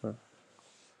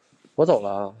我走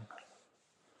了啊，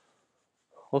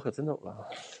我可真走了，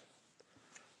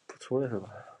不出来是吧？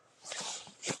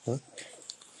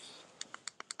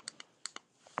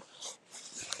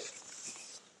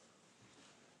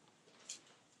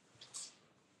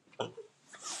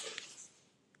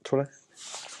出来，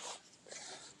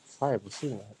啥也不是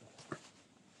呢。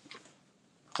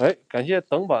哎，感谢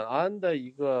等板安的一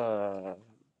个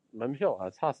门票啊，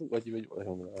差15个鸡尾酒的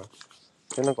兄弟啊，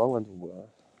先来管管主播啊。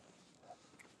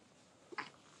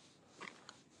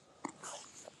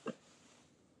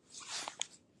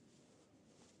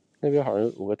那边好像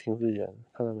有个停尸间，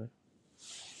看到没？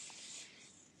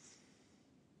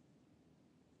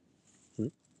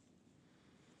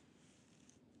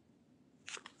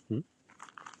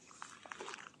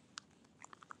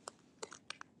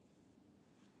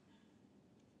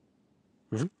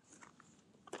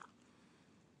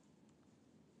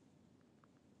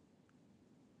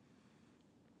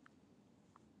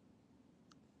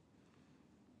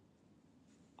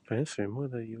感觉水墨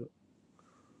的一个，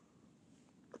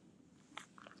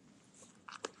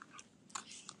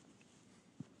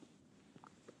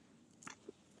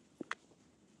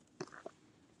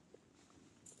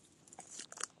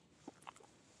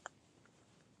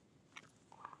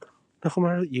那后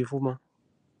面是衣服吗？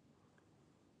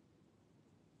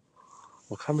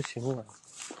我看不清了。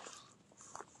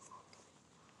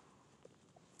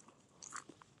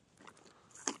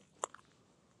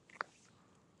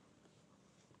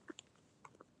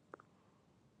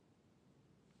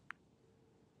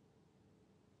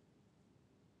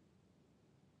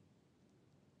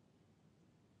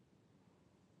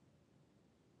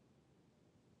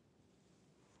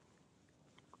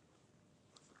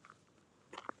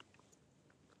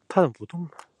他怎么不动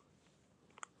呢？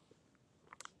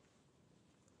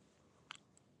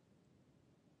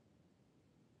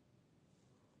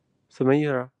什么意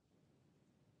思啊？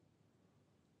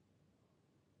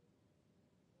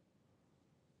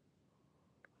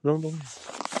扔东西。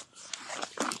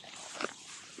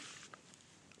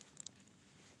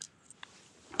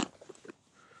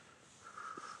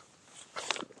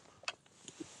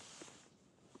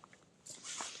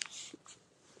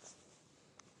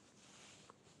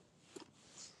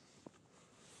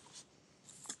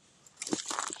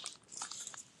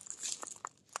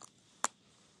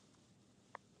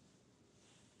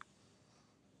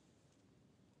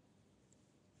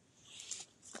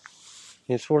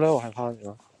你出来我害怕你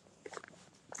吗？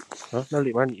啊，那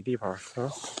里面你地盘啊。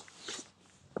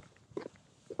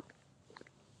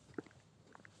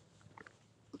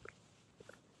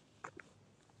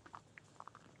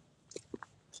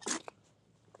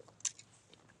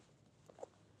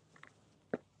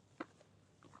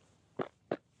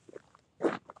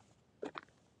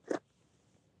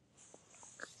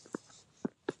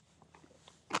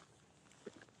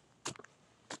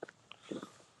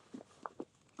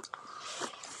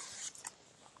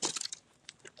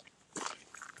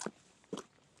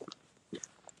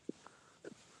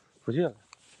不见了。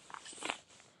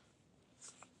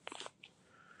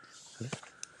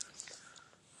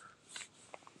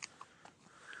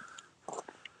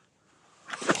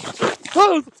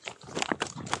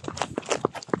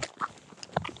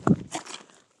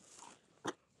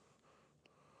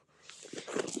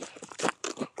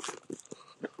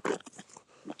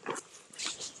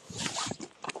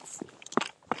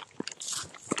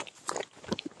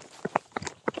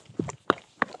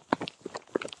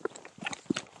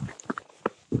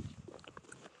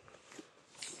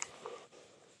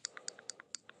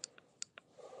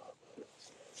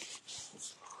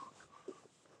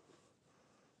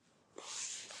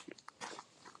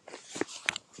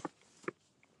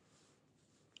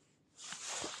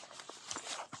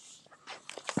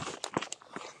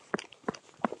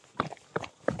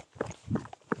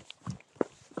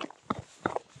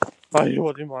哎呦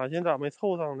我的妈！现在咋没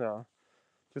凑上呢？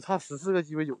就差14个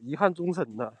鸡尾酒，遗憾终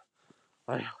身呢。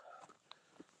哎呀，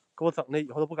给我整的以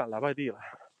后都不敢来外地了。